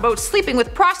to talk about sleeping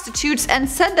with prostitutes and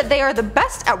said that they are the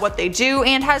best at what they do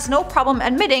and has has no problem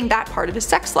admitting that part of his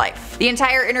sex life. The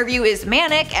entire interview is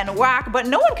manic and whack, but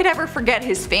no one could ever forget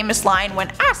his famous line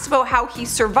when asked about how he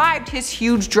survived his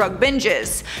huge drug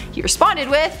binges. He responded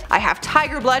with, "I have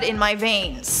tiger blood in my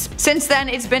veins." Since then,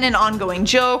 it's been an ongoing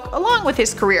joke, along with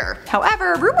his career.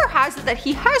 However, rumor has it that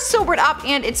he has sobered up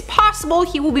and it's possible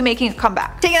he will be making a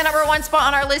comeback. Taking the #1 spot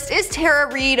on our list is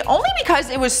Tara Reid, only because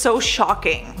it was so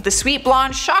shocking. The sweet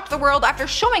blonde shocked the world after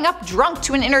showing up drunk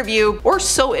to an interview, or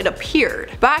so it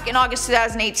appeared. Back in August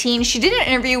 2018, she did an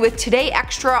interview with Today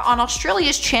Extra on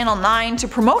Australia's Channel 9 to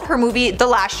promote her movie The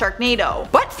Last Sharknado.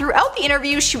 But throughout the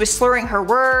interview, she was slurring her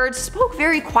words, spoke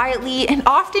very quietly, and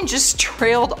often just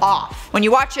trailed off. When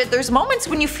you watch it, there's moments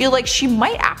when you feel like she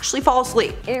might actually fall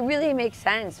asleep. It really makes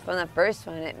sense from the first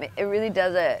one. It really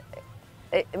does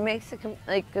it makes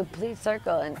a complete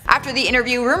circle. And after the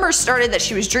interview, rumors started that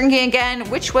she was drinking again,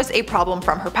 which was a problem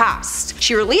from her past.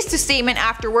 She released a statement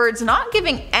afterwards, not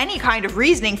giving any kind of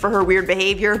reasoning for her weird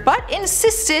behavior, but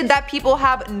insisted that people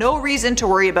have no reason to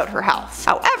worry about her health.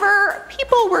 However,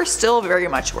 people were still very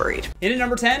much worried. In at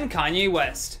number 10, Kanye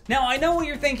West. Now, I know what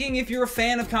you're thinking. If you're a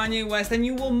fan of Kanye West, then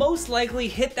you will most likely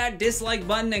hit that dislike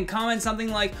button and comment something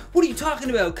like, "What are you talking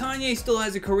about? Kanye still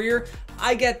has a career."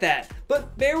 I get that,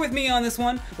 but bear with me on this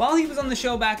one. While he was on the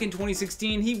show back in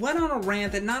 2016, he went on a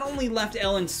rant that not only left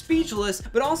Ellen speechless,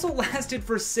 but also lasted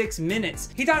for 6 minutes.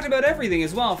 He talked about everything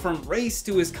as well, from race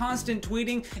to his constant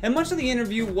tweeting, and much of the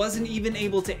interview wasn't even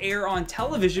able to air on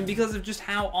television because of just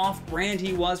how off-brand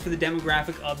he was for the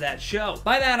demographic of that show.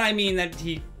 By that I mean that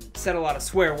he said a lot of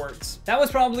swear words. That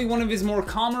was probably one of his more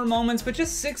calmer moments, but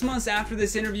just 6 months after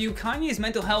this interview, Kanye's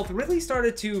mental health really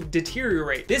started to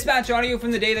deteriorate. Dispatch audio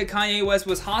from the day that Kanye West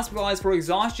was hospitalized for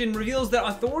exhaustion reveals that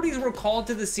authorities were called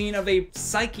to the scene of a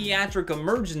psychiatric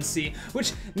emergency,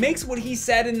 which makes what he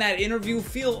said in that interview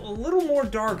feel a little more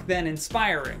dark than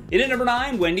inspiring. In at number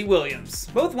 9, Wendy Williams.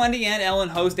 Both Wendy and Ellen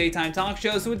host daytime talk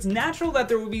shows, so it's natural that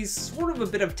there would be sort of a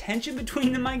bit of tension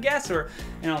between them, I guess, or,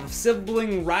 you know,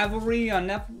 sibling rivalry on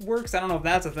Netflix. I don't know if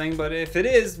that's a thing, but if it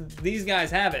is, these guys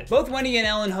have it. Both Wendy and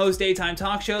Ellen host daytime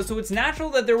talk shows, so it's natural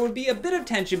that there would be a bit of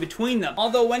tension between them.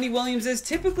 Although Wendy Williams is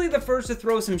typically the first to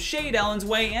throw some shade Ellen's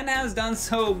way and has done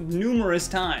so numerous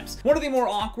times. One of the more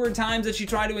awkward times that she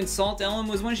tried to insult Ellen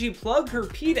was when she plugged her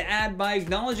PETA ad by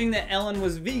acknowledging that Ellen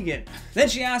was vegan. Then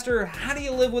she asked her, "How do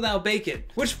you live without bacon?"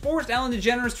 Which forced Ellen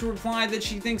DeGeneres to reply that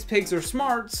she thinks pigs are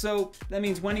smart, so that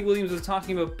means Wendy Williams was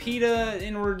talking about PETA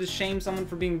in order to shame someone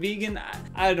for being vegan.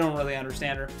 I don't really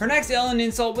understand her. Her next Ellen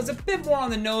insult was a bit more on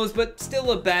the nose, but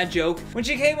still a bad joke. When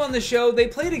she came on the show, they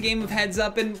played a game of heads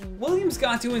up and Williams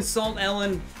got to insult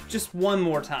Ellen just one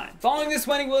more time. Following this,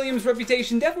 Wendy Williams'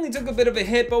 reputation definitely took a bit of a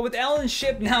hit, but with Ellen's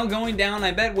ship now going down,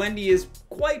 I bet Wendy is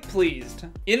quite pleased.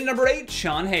 In at number 8,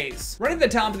 Sean Hayes. Right at the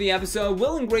top of the episode,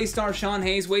 Will and Grace star Sean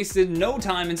Hayes wasted no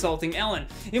time insulting Ellen.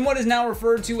 In what is now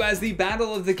referred to as the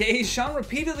Battle of the Gays, Sean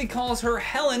repeatedly calls her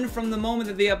Helen from the moment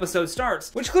that the episode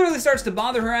starts, which clearly starts to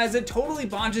bother her as it totally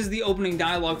botches the opening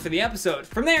dialogue for the episode.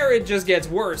 From there, it just gets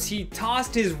worse. He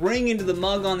tossed his ring into the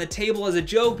mug on the table as a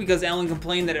joke because Ellen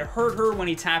complained that it hurt her when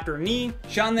he tapped her knee.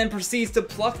 Sean then proceeds to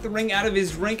pluck the ring out of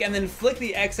his drink and then flick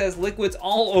the excess liquids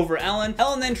all over Ellen.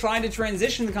 Ellen then tried to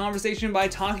transition the conversation by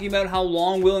talking about how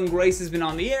long Will and Grace has been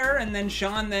on the air, and then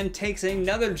Sean then takes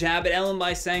another jab at Ellen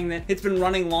by saying that it's been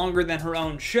running longer than her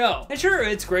own show. And sure,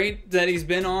 it's great that he's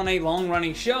been on a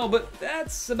long-running show, but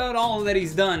that's about all that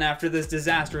he's done after this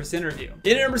disastrous interview.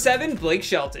 In at number 7, Blake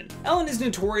Shelton. Ellen is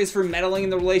notorious for meddling in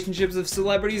the relationships of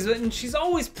celebrities, and she's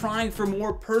always prying for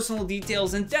more personal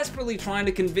details and desperately trying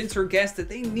to convince her guests that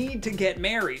they need to get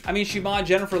married. I mean, she bought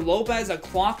Jennifer Lopez a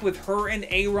clock with her and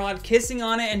A-Rod kissing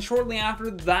on it, and shortly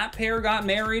after that pair got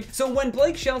married. So when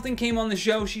Blake Shelton came on the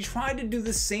show, she tried to do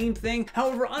the same thing.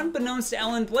 However, unbeknownst to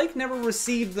Ellen, Blake never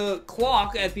received the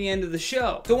clock at the end of the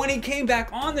show. So when he came back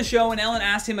on the show and Ellen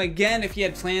asked him again if he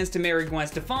had plans to marry Gwen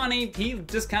Stefani, he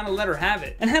just kind of let her have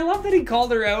it. And I love that he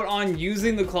called her out on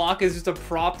using the clock as just a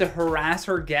prop to harass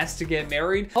her guests to get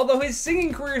married. Although his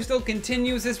singing career still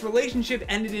continues, his relationship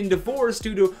ended in divorce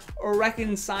due to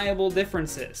irreconcilable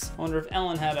differences. I wonder if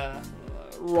Ellen had a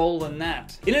role in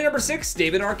that. In at number 6,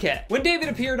 David Arquette. When David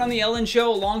appeared on The Ellen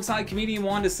Show alongside comedian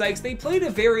Wanda Sykes, they played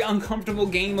a very uncomfortable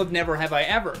game of Never Have I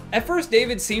Ever. At first,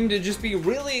 David seemed to just be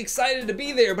really excited to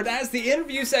be there, but as the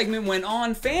interview segment went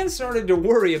on, fans started to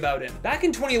worry about him. Back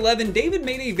in 2011, David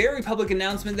made a very public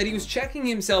announcement that he was checking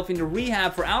himself into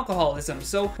rehab for alcoholism,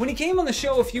 so when he came on the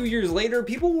show a few years later,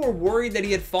 people were worried that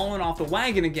he had fallen off the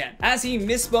wagon again. As he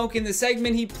misspoke in the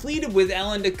segment, he pleaded with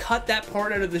Ellen to cut that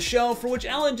part out of the show, for which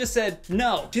Ellen just said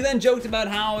no. She then joked about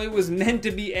how it was meant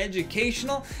to be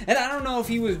educational, and I don't know if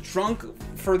he was drunk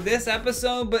for this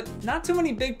episode, but not too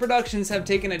many big productions have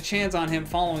taken a chance on him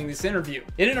following this interview.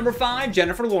 In at number 5,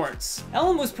 Jennifer Lawrence.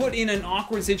 Ellen was put in an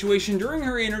awkward situation during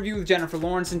her interview with Jennifer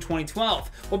Lawrence in 2012.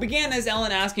 What began as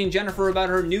Ellen asking Jennifer about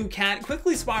her new cat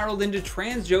quickly spiraled into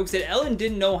trans jokes that Ellen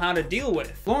didn't know how to deal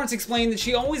with. Lawrence explained that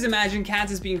she always imagined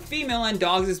cats as being female and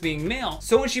dogs as being male.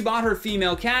 So when she bought her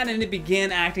female cat and it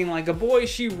began acting like a boy,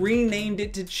 she renamed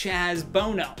it to Chaz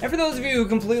Bono. And for those of you who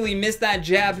completely missed that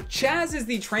jab, Chaz is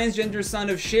the transgender son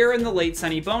of Cher and the late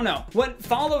Sonny Bono. What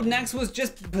followed next was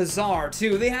just bizarre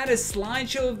too. They had a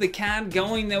slideshow of the cat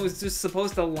going that was just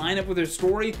supposed to line up with her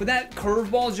story, but that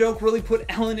curveball joke really put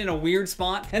Ellen in a weird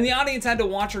spot, and the audience had to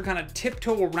watch her kind of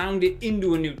tiptoe around it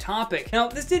into a new topic. Now,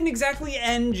 this didn't exactly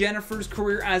end Jennifer's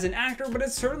career as an actor, but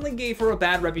it certainly gave her a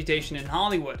bad reputation in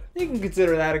Hollywood. You can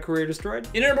consider that a career destroyed.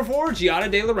 In at number 4, Giada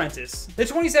De Laurentiis. The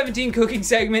 2017 cooking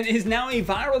segment is now a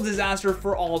viral disaster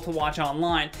for all to watch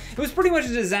online. It was pretty much a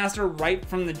disaster right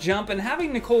from the jump, and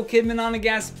having Nicole Kidman on a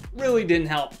guest really didn't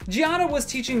help. Giada was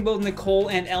teaching both Nicole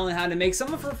and Ellen how to make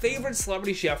some of her favorite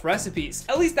celebrity chef recipes.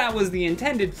 At least that was the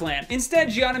intended plan. Instead,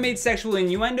 Giada made sexual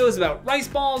innuendos about rice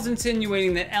balls,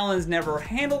 insinuating that Ellen's never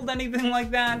handled anything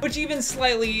like that, which even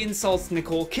slightly insults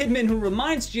Nicole Kidman, who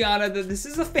reminds Giada that this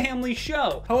is a family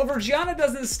show. However, Giada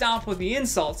doesn't stop with the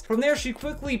insults. From there, she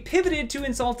quickly pivoted to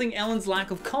insulting Ellen's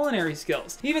lack of culinary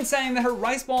skills, even saying that her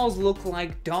rice balls look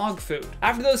like dog food.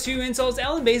 After those few insults,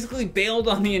 Ellen basically bailed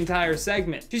on the entire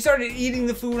segment. She started eating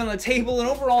the food on the table and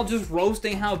overall just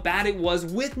roasting how bad it was,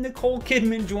 with Nicole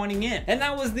Kidman joining in. And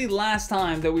that was the last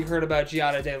time that we heard about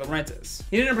Giada De Laurentiis.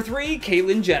 In at number 3,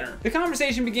 Caitlyn Jenner. The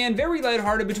conversation began very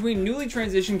lighthearted between newly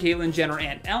transitioned Caitlyn Jenner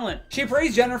and Ellen. She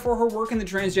praised Jenner for her work in the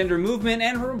transgender movement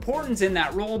and her importance in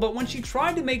that role, but when she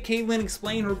tried to make Caitlyn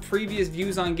explain her previous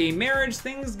views on gay marriage,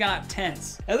 things got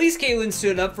tense. At least Caitlyn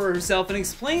stood up for herself and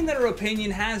explained that her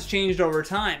opinion has changed over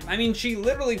time. I mean, she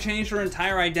literally changed her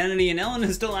entire identity, and Ellen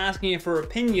is still asking if her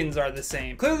opinions are the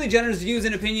same. Clearly, Jenner's views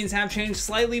and opinions have changed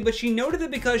slightly, but she noted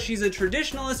that because she's a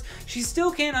traditionalist, she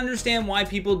still can't understand why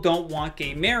people don't want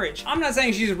gay marriage. I'm not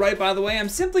saying she's right, by the way. I'm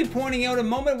simply pointing out a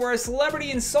moment where a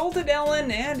celebrity insulted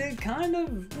Ellen and it kind of,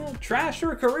 trashed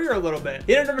her career a little bit.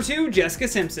 In at number 2, Jessica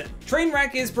Simpson.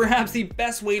 Trainwreck is perhaps the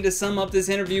best way to sum up this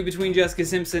interview between Jessica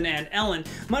Simpson and Ellen.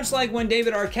 Much like when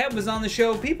David Arquette was on the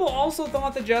show, people also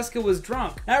thought that Jessica was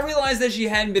drunk. I realized that she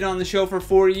hadn't been on the show for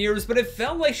 4 years, but it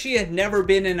felt like she had never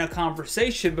been in a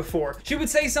conversation before. She would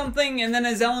say something, and then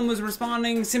as Ellen was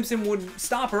responding, Simpson would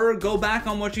stop her, go back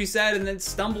on what she said, and then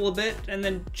stumble a bit, and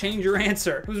then change her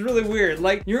answer. It was really weird.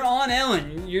 Like, you're on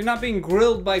Ellen. You're not being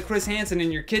grilled by Chris Hansen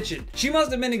in your kitchen. She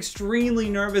must have been extremely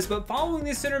nervous, but following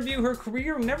this interview, her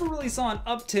career never really saw an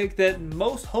uptick that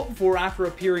most hoped for after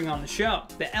appearing on the show.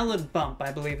 The Ellen bump,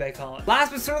 I believe they call it.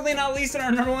 Last but certainly not least, in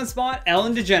our number 1 spot,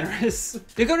 Ellen DeGeneres.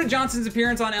 Dakota Johnson's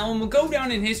appearance on Ellen will go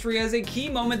down in history as a key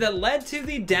moment that led to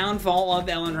the downfall of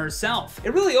Ellen herself.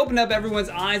 It really opened up everyone's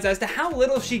eyes as to how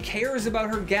little she cares about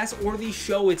her guests or the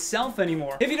show itself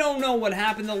anymore. If you don't know what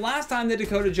happened, the last time that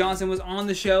Dakota Johnson was on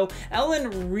the show,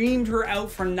 Ellen reamed her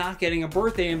out for not getting a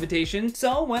birthday invitation,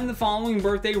 so when the following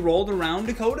birthday rolled around,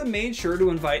 Dakota made sure to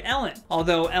invite Ellen.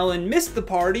 Although Ellen missed the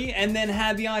party and then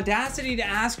had the audacity to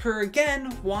ask her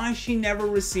again why she never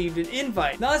received an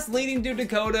invite, thus leading to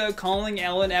Dakota calling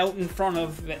Ellen out in front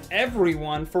of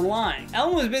everyone for lying.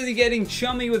 Ellen was busy getting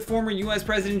chummy with former US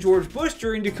President George Bush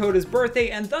during Dakota's birthday,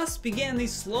 and thus began the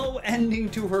slow ending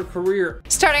to her career.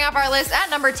 Starting off our list at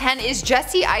number 10 is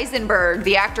Jesse Eisenberg.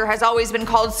 The actor has always been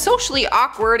called socially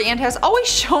awkward and has always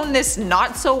shown this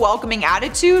not so welcoming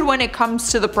attitude when it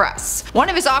comes to the press. One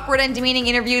of his awkward and demeaning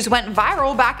interviews went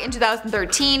viral back in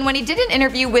 2013 when he did an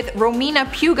interview with Romina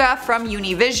Puga from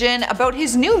Univision about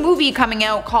his new movie coming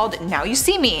out called Now You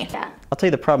See Me. Yeah. I'll tell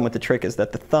you the problem with the trick is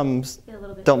that the thumbs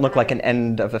don't look like an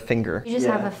end of a finger. You just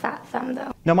have a fat thumb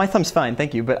though. No, my thumb's fine,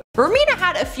 thank you, but... Romina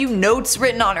had a few notes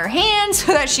written on her hands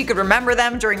so that she could remember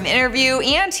them during the interview,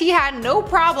 and he had no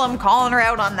problem calling her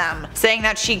out on them, saying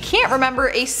that she can't remember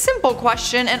a simple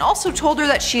question and also told her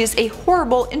that she is a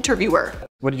horrible interviewer.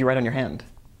 What did you write on your hand?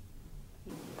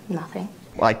 Nothing.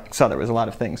 Well, I saw there was a lot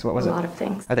of things. What was it? A lot of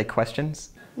things. Are they questions?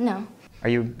 No. Are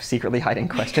you secretly hiding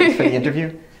questions for the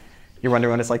interview? You're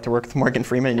wondering what it's like to work with Morgan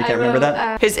Freeman and you can't remember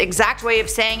that? His exact way of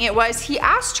saying it was, he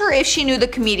asked her if she knew the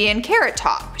comedian Carrot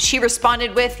Top. She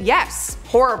responded with, yes,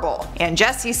 horrible. And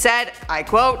Jesse said, I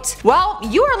quote, well,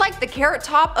 you are like the Carrot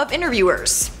Top of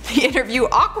interviewers. The interview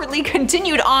awkwardly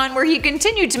continued on, where he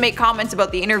continued to make comments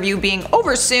about the interview being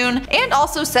over soon, and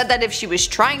also said that if she was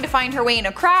trying to find her way in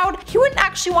a crowd, he wouldn't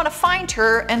actually want to find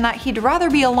her and that he'd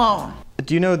rather be alone.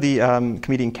 Do you know the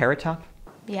comedian Carrot Top?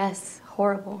 Yes,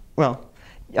 horrible. Well,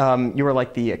 You were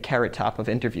like the carrot top of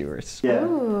interviewers. Yeah.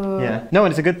 Ooh. Yeah. No,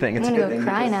 and it's a good thing. It's I'm a good gonna thing.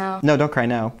 go cry now. No, don't cry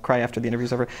now. Cry after the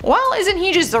interview's over. Well, isn't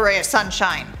he just a ray of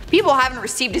sunshine? People haven't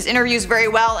received his interviews very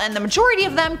well, and the majority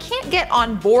of them can't get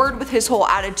on board with his whole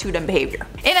attitude and behavior.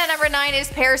 In at number 9 is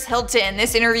Paris Hilton.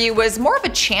 This interview was more of a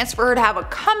chance for her to have a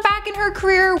comeback in her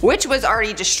career, which was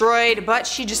already destroyed, but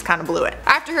she just kind of blew it.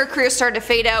 After her career started to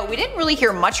fade out, we didn't really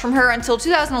hear much from her until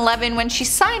 2011 when she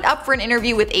signed up for an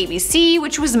interview with ABC,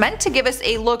 which was meant to give us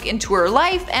a look into her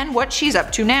life and what she's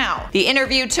up to now. The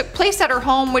interview took place at her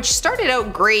home, which started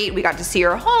out great. We got to see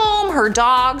her home, her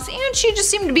dogs, and she just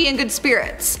seemed to be in good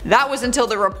spirits. That was until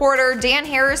the reporter, Dan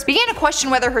Harris, began to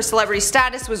question whether her celebrity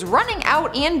status was running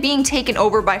out and being taken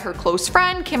over by her close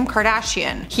friend, Kim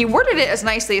Kardashian. He worded it as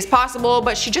nicely as possible,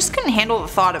 but she just couldn't handle the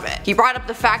thought of it. He brought up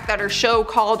the fact that her show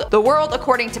called The World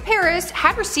According to Paris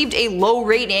had received a low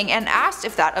rating and asked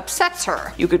if that upsets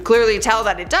her. You could clearly tell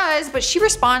that it does, but she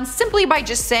responds simply by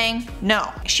just saying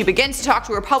no. She begins to talk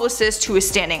to her publicist, who is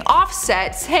standing off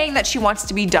set, saying that she wants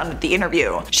to be done with the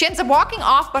interview. She ends up walking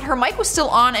off, but her mic was still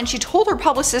on, and she told her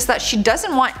publicist that she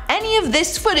doesn't want any of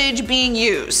this footage being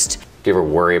used. Do you ever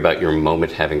worry about your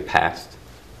moment having passed?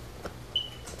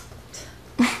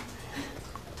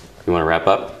 You want to wrap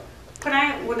up?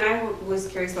 When I was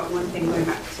curious about one thing going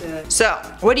back to... So,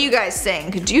 what do you guys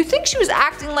think? Do you think she was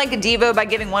acting like a diva by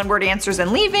giving one-word answers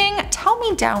and leaving? Tell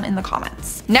me down in the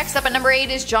comments. Next up at number 8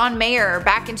 is John Mayer.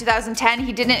 Back in 2010,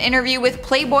 he did an interview with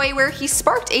Playboy where he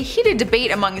sparked a heated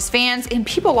debate among his fans, and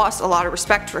people lost a lot of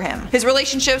respect for him. His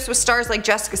relationships with stars like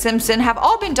Jessica Simpson have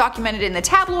all been documented in the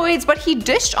tabloids, but he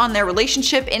dished on their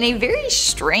relationship in a very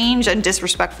strange and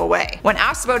disrespectful way. When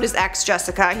asked about his ex,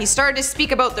 Jessica, he started to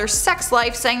speak about their sex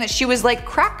life, saying that she was like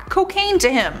crack cocaine to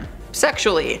him.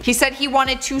 Sexually. He said he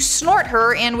wanted to snort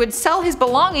her and would sell his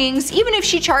belongings even if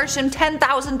she charged him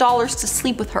 $10,000 to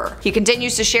sleep with her. He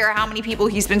continues to share how many people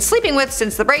he's been sleeping with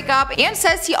since the breakup, and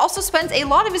says he also spends a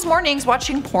lot of his mornings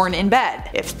watching porn in bed.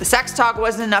 If the sex talk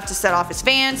wasn't enough to set off his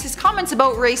fans, his comments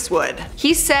about race would.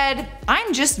 He said,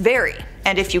 "I'm just very.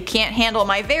 And if you can't handle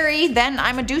my very, then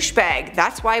I'm a douchebag.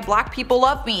 That's why black people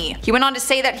love me." He went on to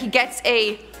say that he gets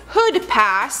a hood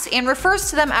pass and refers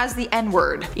to them as the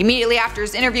N-word. Immediately after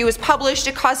his interview was published,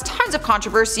 it caused tons of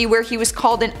controversy where he was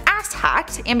called an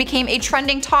asshat and became a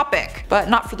trending topic, but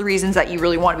not for the reasons that you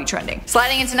really want to be trending.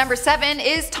 Sliding into number 7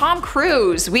 is Tom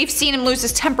Cruise. We've seen him lose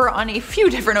his temper on a few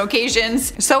different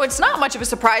occasions, so it's not much of a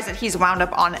surprise that he's wound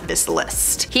up on this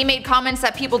list. He made comments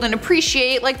that people didn't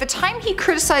appreciate, like the time he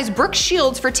criticized Brooke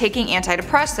Shields for taking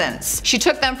antidepressants. She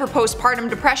took them for postpartum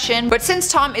depression, but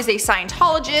since Tom is a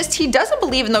Scientologist, he doesn't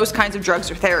believe in those kinds of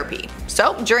drugs or therapy.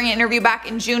 So, during an interview back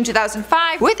in June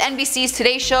 2005 with NBC's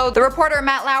Today Show, the reporter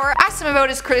Matt Lauer asked him about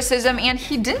his criticism, and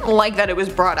he didn't like that it was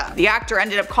brought up. The actor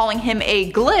ended up calling him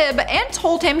a glib and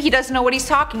told him he doesn't know what he's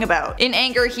talking about. In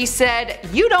anger, he said,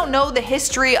 "You don't know the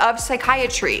history of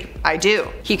psychiatry. I do."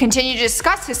 He continued to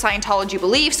discuss his Scientology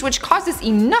beliefs, which causes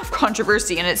enough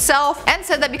controversy in itself, and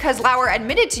said that because Lauer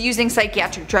admitted to using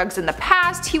psychiatric drugs in the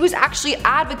past, he was actually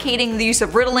advocating the use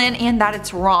of Ritalin and that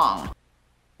it's wrong.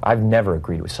 I've never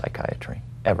agreed with psychiatry,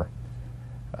 ever.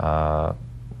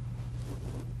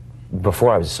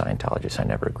 Before I was a Scientologist, I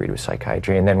never agreed with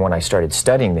psychiatry. And then when I started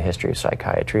studying the history of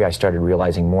psychiatry, I started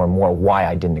realizing more and more why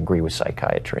I didn't agree with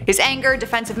psychiatry. His anger,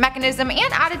 defensive mechanism,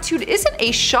 and attitude isn't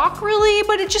a shock really,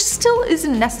 but it just still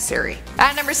isn't necessary.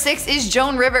 At number 6 is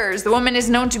Joan Rivers. The woman is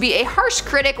known to be a harsh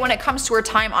critic when it comes to her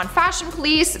time on Fashion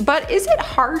Police, but is it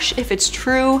harsh if it's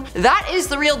true? That is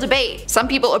the real debate. Some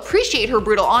people appreciate her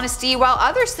brutal honesty, while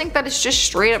others think that it's just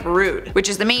straight up rude, which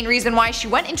is the main reason why she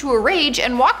went into a rage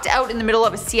and walked out in the middle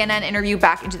of a CNN interview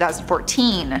back in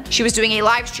 2014. She was doing a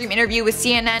live stream interview with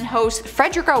CNN host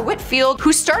Frederica Whitfield,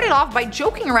 who started off by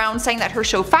joking around saying that her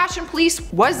show Fashion Police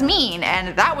was mean,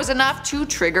 and that was enough to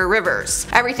trigger Rivers.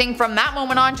 Everything from that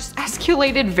moment on just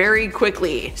escalated very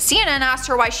quickly. CNN asked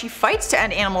her why she fights to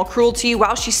end animal cruelty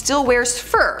while she still wears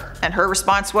fur, and her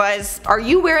response was, "Are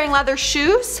you wearing leather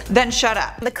shoes? Then shut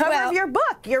up." The cover of your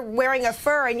book, you're wearing a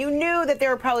fur, and you knew that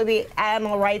there would probably be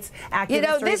animal rights activists. You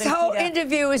know, this whole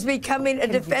interview is becoming a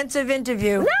defensive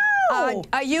interview. No!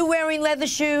 Are you wearing leather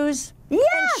shoes? Yeah,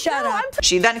 shut up.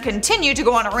 She then continued to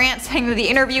go on a rant saying that the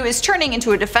interview is turning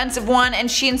into a defensive one, and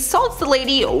she insults the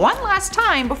lady one last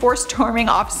time before storming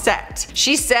off set.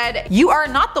 She said, "You are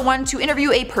not the one to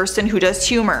interview a person who does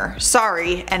humor.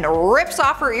 Sorry," and rips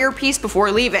off her earpiece before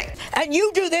leaving. And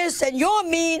you do this, and you're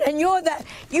mean, and you're that.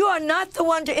 You are not the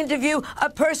one to interview a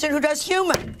person who does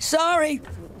humor. Sorry.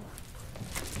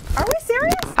 Are we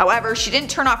serious? However, she didn't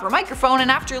turn off her microphone, and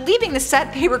after leaving the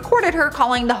set, they recorded her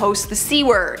calling the host the C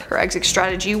word. Her exit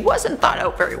strategy wasn't thought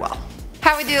out very well.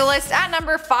 Halfway through the list, at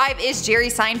number 5 is Jerry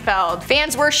Seinfeld.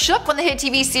 Fans were shook when the hit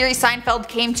TV series Seinfeld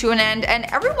came to an end, and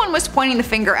everyone was pointing the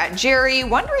finger at Jerry,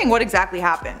 wondering what exactly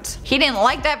happened. He didn't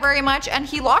like that very much, and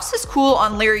he lost his cool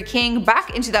on Larry King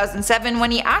back in 2007 when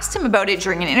he asked him about it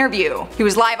during an interview. He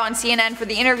was live on CNN for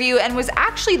the interview and was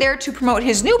actually there to promote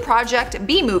his new project,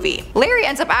 B-Movie. Larry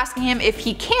ends up asking him if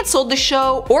he canceled the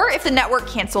show or if the network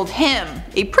canceled him.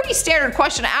 A pretty standard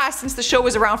question to ask since the show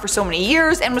was around for so many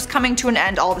years and was coming to an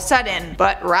end all of a sudden.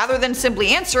 But rather than simply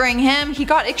answering him, he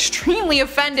got extremely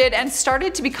offended and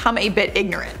started to become a bit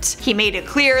ignorant. He made it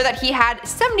clear that he had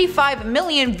 75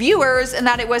 million viewers and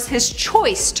that it was his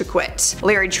choice to quit.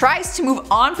 Larry tries to move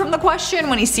on from the question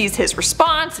when he sees his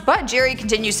response, but Jerry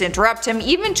continues to interrupt him,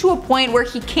 even to a point where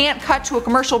he can't cut to a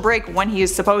commercial break when he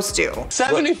is supposed to.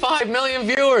 75 million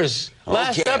viewers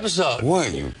last episode.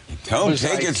 What, you don't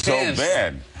take it so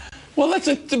bad. Well, that's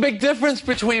the big difference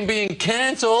between being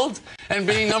canceled and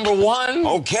being number 1.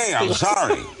 Okay, I'm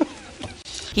sorry.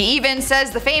 He even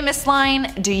says the famous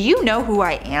line, "Do you know who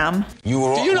I am?" Do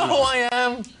you know who I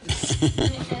am?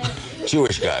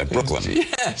 Jewish guy, Brooklyn.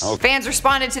 Yes. Okay. Fans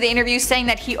responded to the interview saying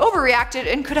that he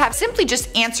overreacted and could have simply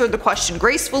just answered the question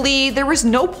gracefully. There was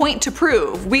no point to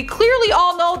prove. We clearly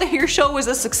all know that your show was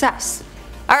a success.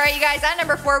 Alright you guys, at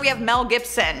number 4 we have Mel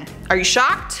Gibson. Are you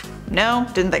shocked? No,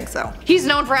 didn't think so. He's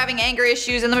known for having anger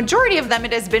issues, and the majority of them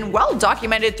it has been well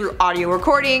documented through audio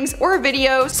recordings or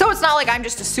videos, so it's not like I'm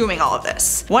just assuming all of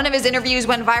this. One of his interviews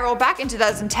went viral back in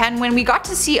 2010 when we got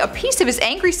to see a piece of his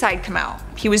angry side come out.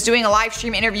 He was doing a live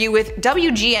stream interview with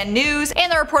WGN News,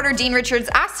 and the reporter Dean Richards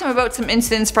asked him about some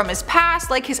incidents from his past,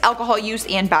 like his alcohol use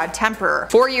and bad temper.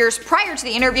 4 years prior to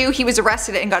the interview, he was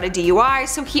arrested and got a DUI,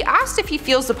 so he asked if he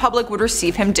feels the public would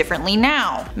receive him differently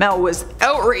now. Mel was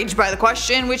outraged by the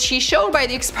question, which he showed by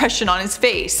the expression on his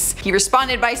face. He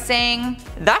responded by saying,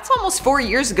 "That's almost 4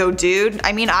 years ago, dude.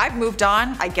 I mean, I've moved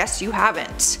on. I guess you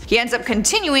haven't." He ends up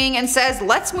continuing and says,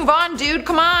 "Let's move on, dude,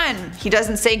 come on." He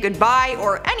doesn't say goodbye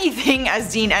or anything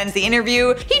as Dean ends the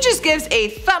interview. He just gives a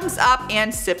thumbs up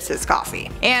and sips his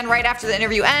coffee. And right after the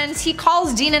interview ends, he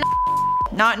calls Dean an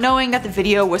not knowing that the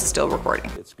video was still recording.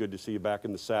 It's good to see you back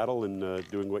in the saddle and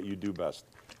doing what you do best.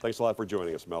 Thanks a lot for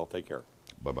joining us, Mel. Take care.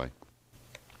 Bye-bye.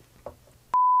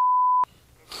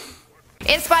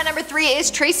 In spot number 3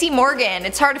 is Tracy Morgan.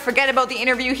 It's hard to forget about the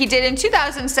interview he did in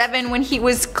 2007 when he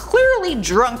was clearly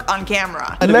drunk on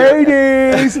camera.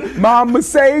 Ladies, my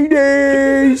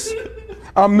Mercedes,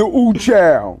 I'm the ooh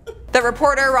child. The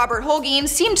reporter, Robert Holguin,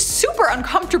 seemed super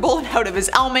uncomfortable and out of his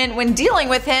element when dealing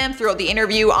with him throughout the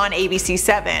interview on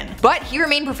ABC7. But he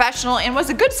remained professional and was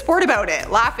a good sport about it,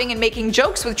 laughing and making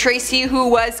jokes with Tracy, who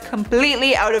was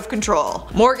completely out of control.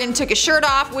 Morgan took his shirt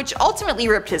off, which ultimately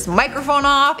ripped his microphone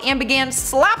off, and began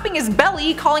slapping his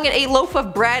belly, calling it a loaf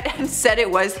of bread, and said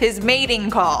it was his mating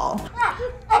call.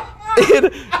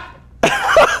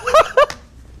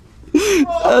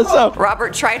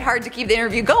 Robert tried hard to keep the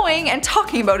interview going and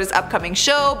talking about his upcoming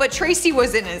show, but Tracy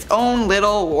was in his own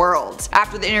little world.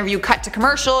 After the interview cut to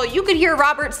commercial, you could hear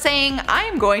Robert saying, "I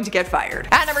am going to get fired."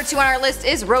 At number 2 on our list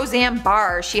is Roseanne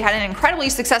Barr. She had an incredibly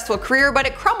successful career, but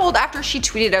it crumbled after she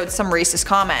tweeted out some racist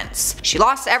comments. She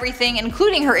lost everything,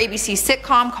 including her ABC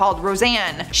sitcom called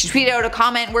Roseanne. She tweeted out a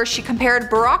comment where she compared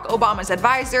Barack Obama's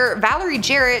advisor, Valerie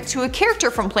Jarrett, to a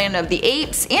character from Planet of the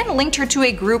Apes and linked her to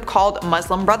a group called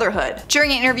Muslim Brotherhood.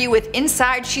 During an interview with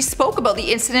Inside, she spoke about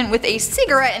the incident with a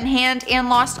cigarette in hand and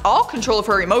lost all control of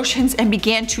her emotions and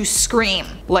began to scream.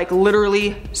 Like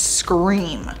literally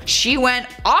scream. She went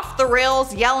off the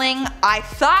rails yelling, "I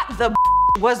thought the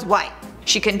was white."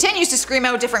 She continues to scream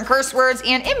out different curse words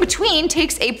and in between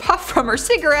takes a puff from her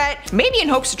cigarette, maybe in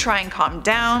hopes to try and calm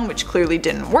down, which clearly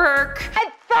didn't work. I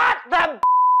thought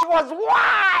the was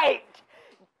white!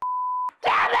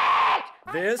 Damn it!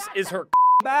 This is her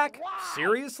back?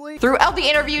 Seriously? Throughout the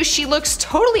interview, she looks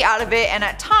totally out of it and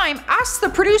at time asks the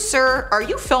producer, "Are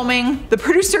you filming?" The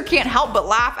producer can't help but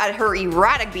laugh at her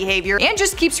erratic behavior and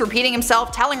just keeps repeating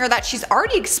himself, telling her that she's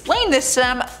already explained this to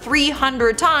them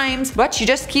 300 times, but she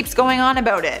just keeps going on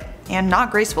about it. And not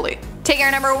gracefully. Taking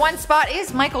our number 1 spot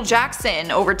is Michael Jackson.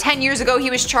 Over 10 years ago, he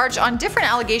was charged on different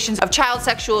allegations of child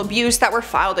sexual abuse that were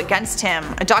filed against him.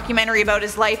 A documentary about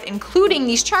his life, including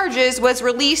these charges, was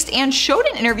released and showed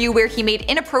an interview where he made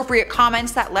inappropriate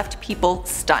comments that left people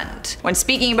stunned. When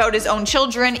speaking about his own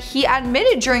children, he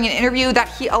admitted during an interview that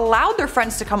he allowed their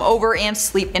friends to come over and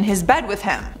sleep in his bed with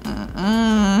him.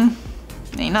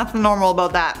 Ain't nothing normal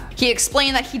about that. He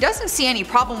explained that he doesn't see any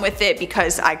problem with it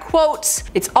because, I quote,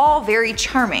 "It's all very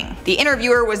charming." The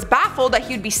interviewer was baffled that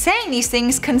he would be saying these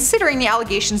things considering the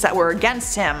allegations that were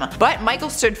against him, but Michael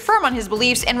stood firm on his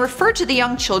beliefs and referred to the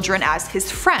young children as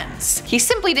his friends. He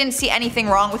simply didn't see anything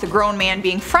wrong with a grown man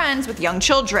being friends with young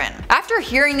children. After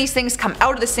hearing these things come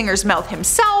out of the singer's mouth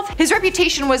himself, his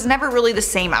reputation was never really the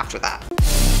same after that.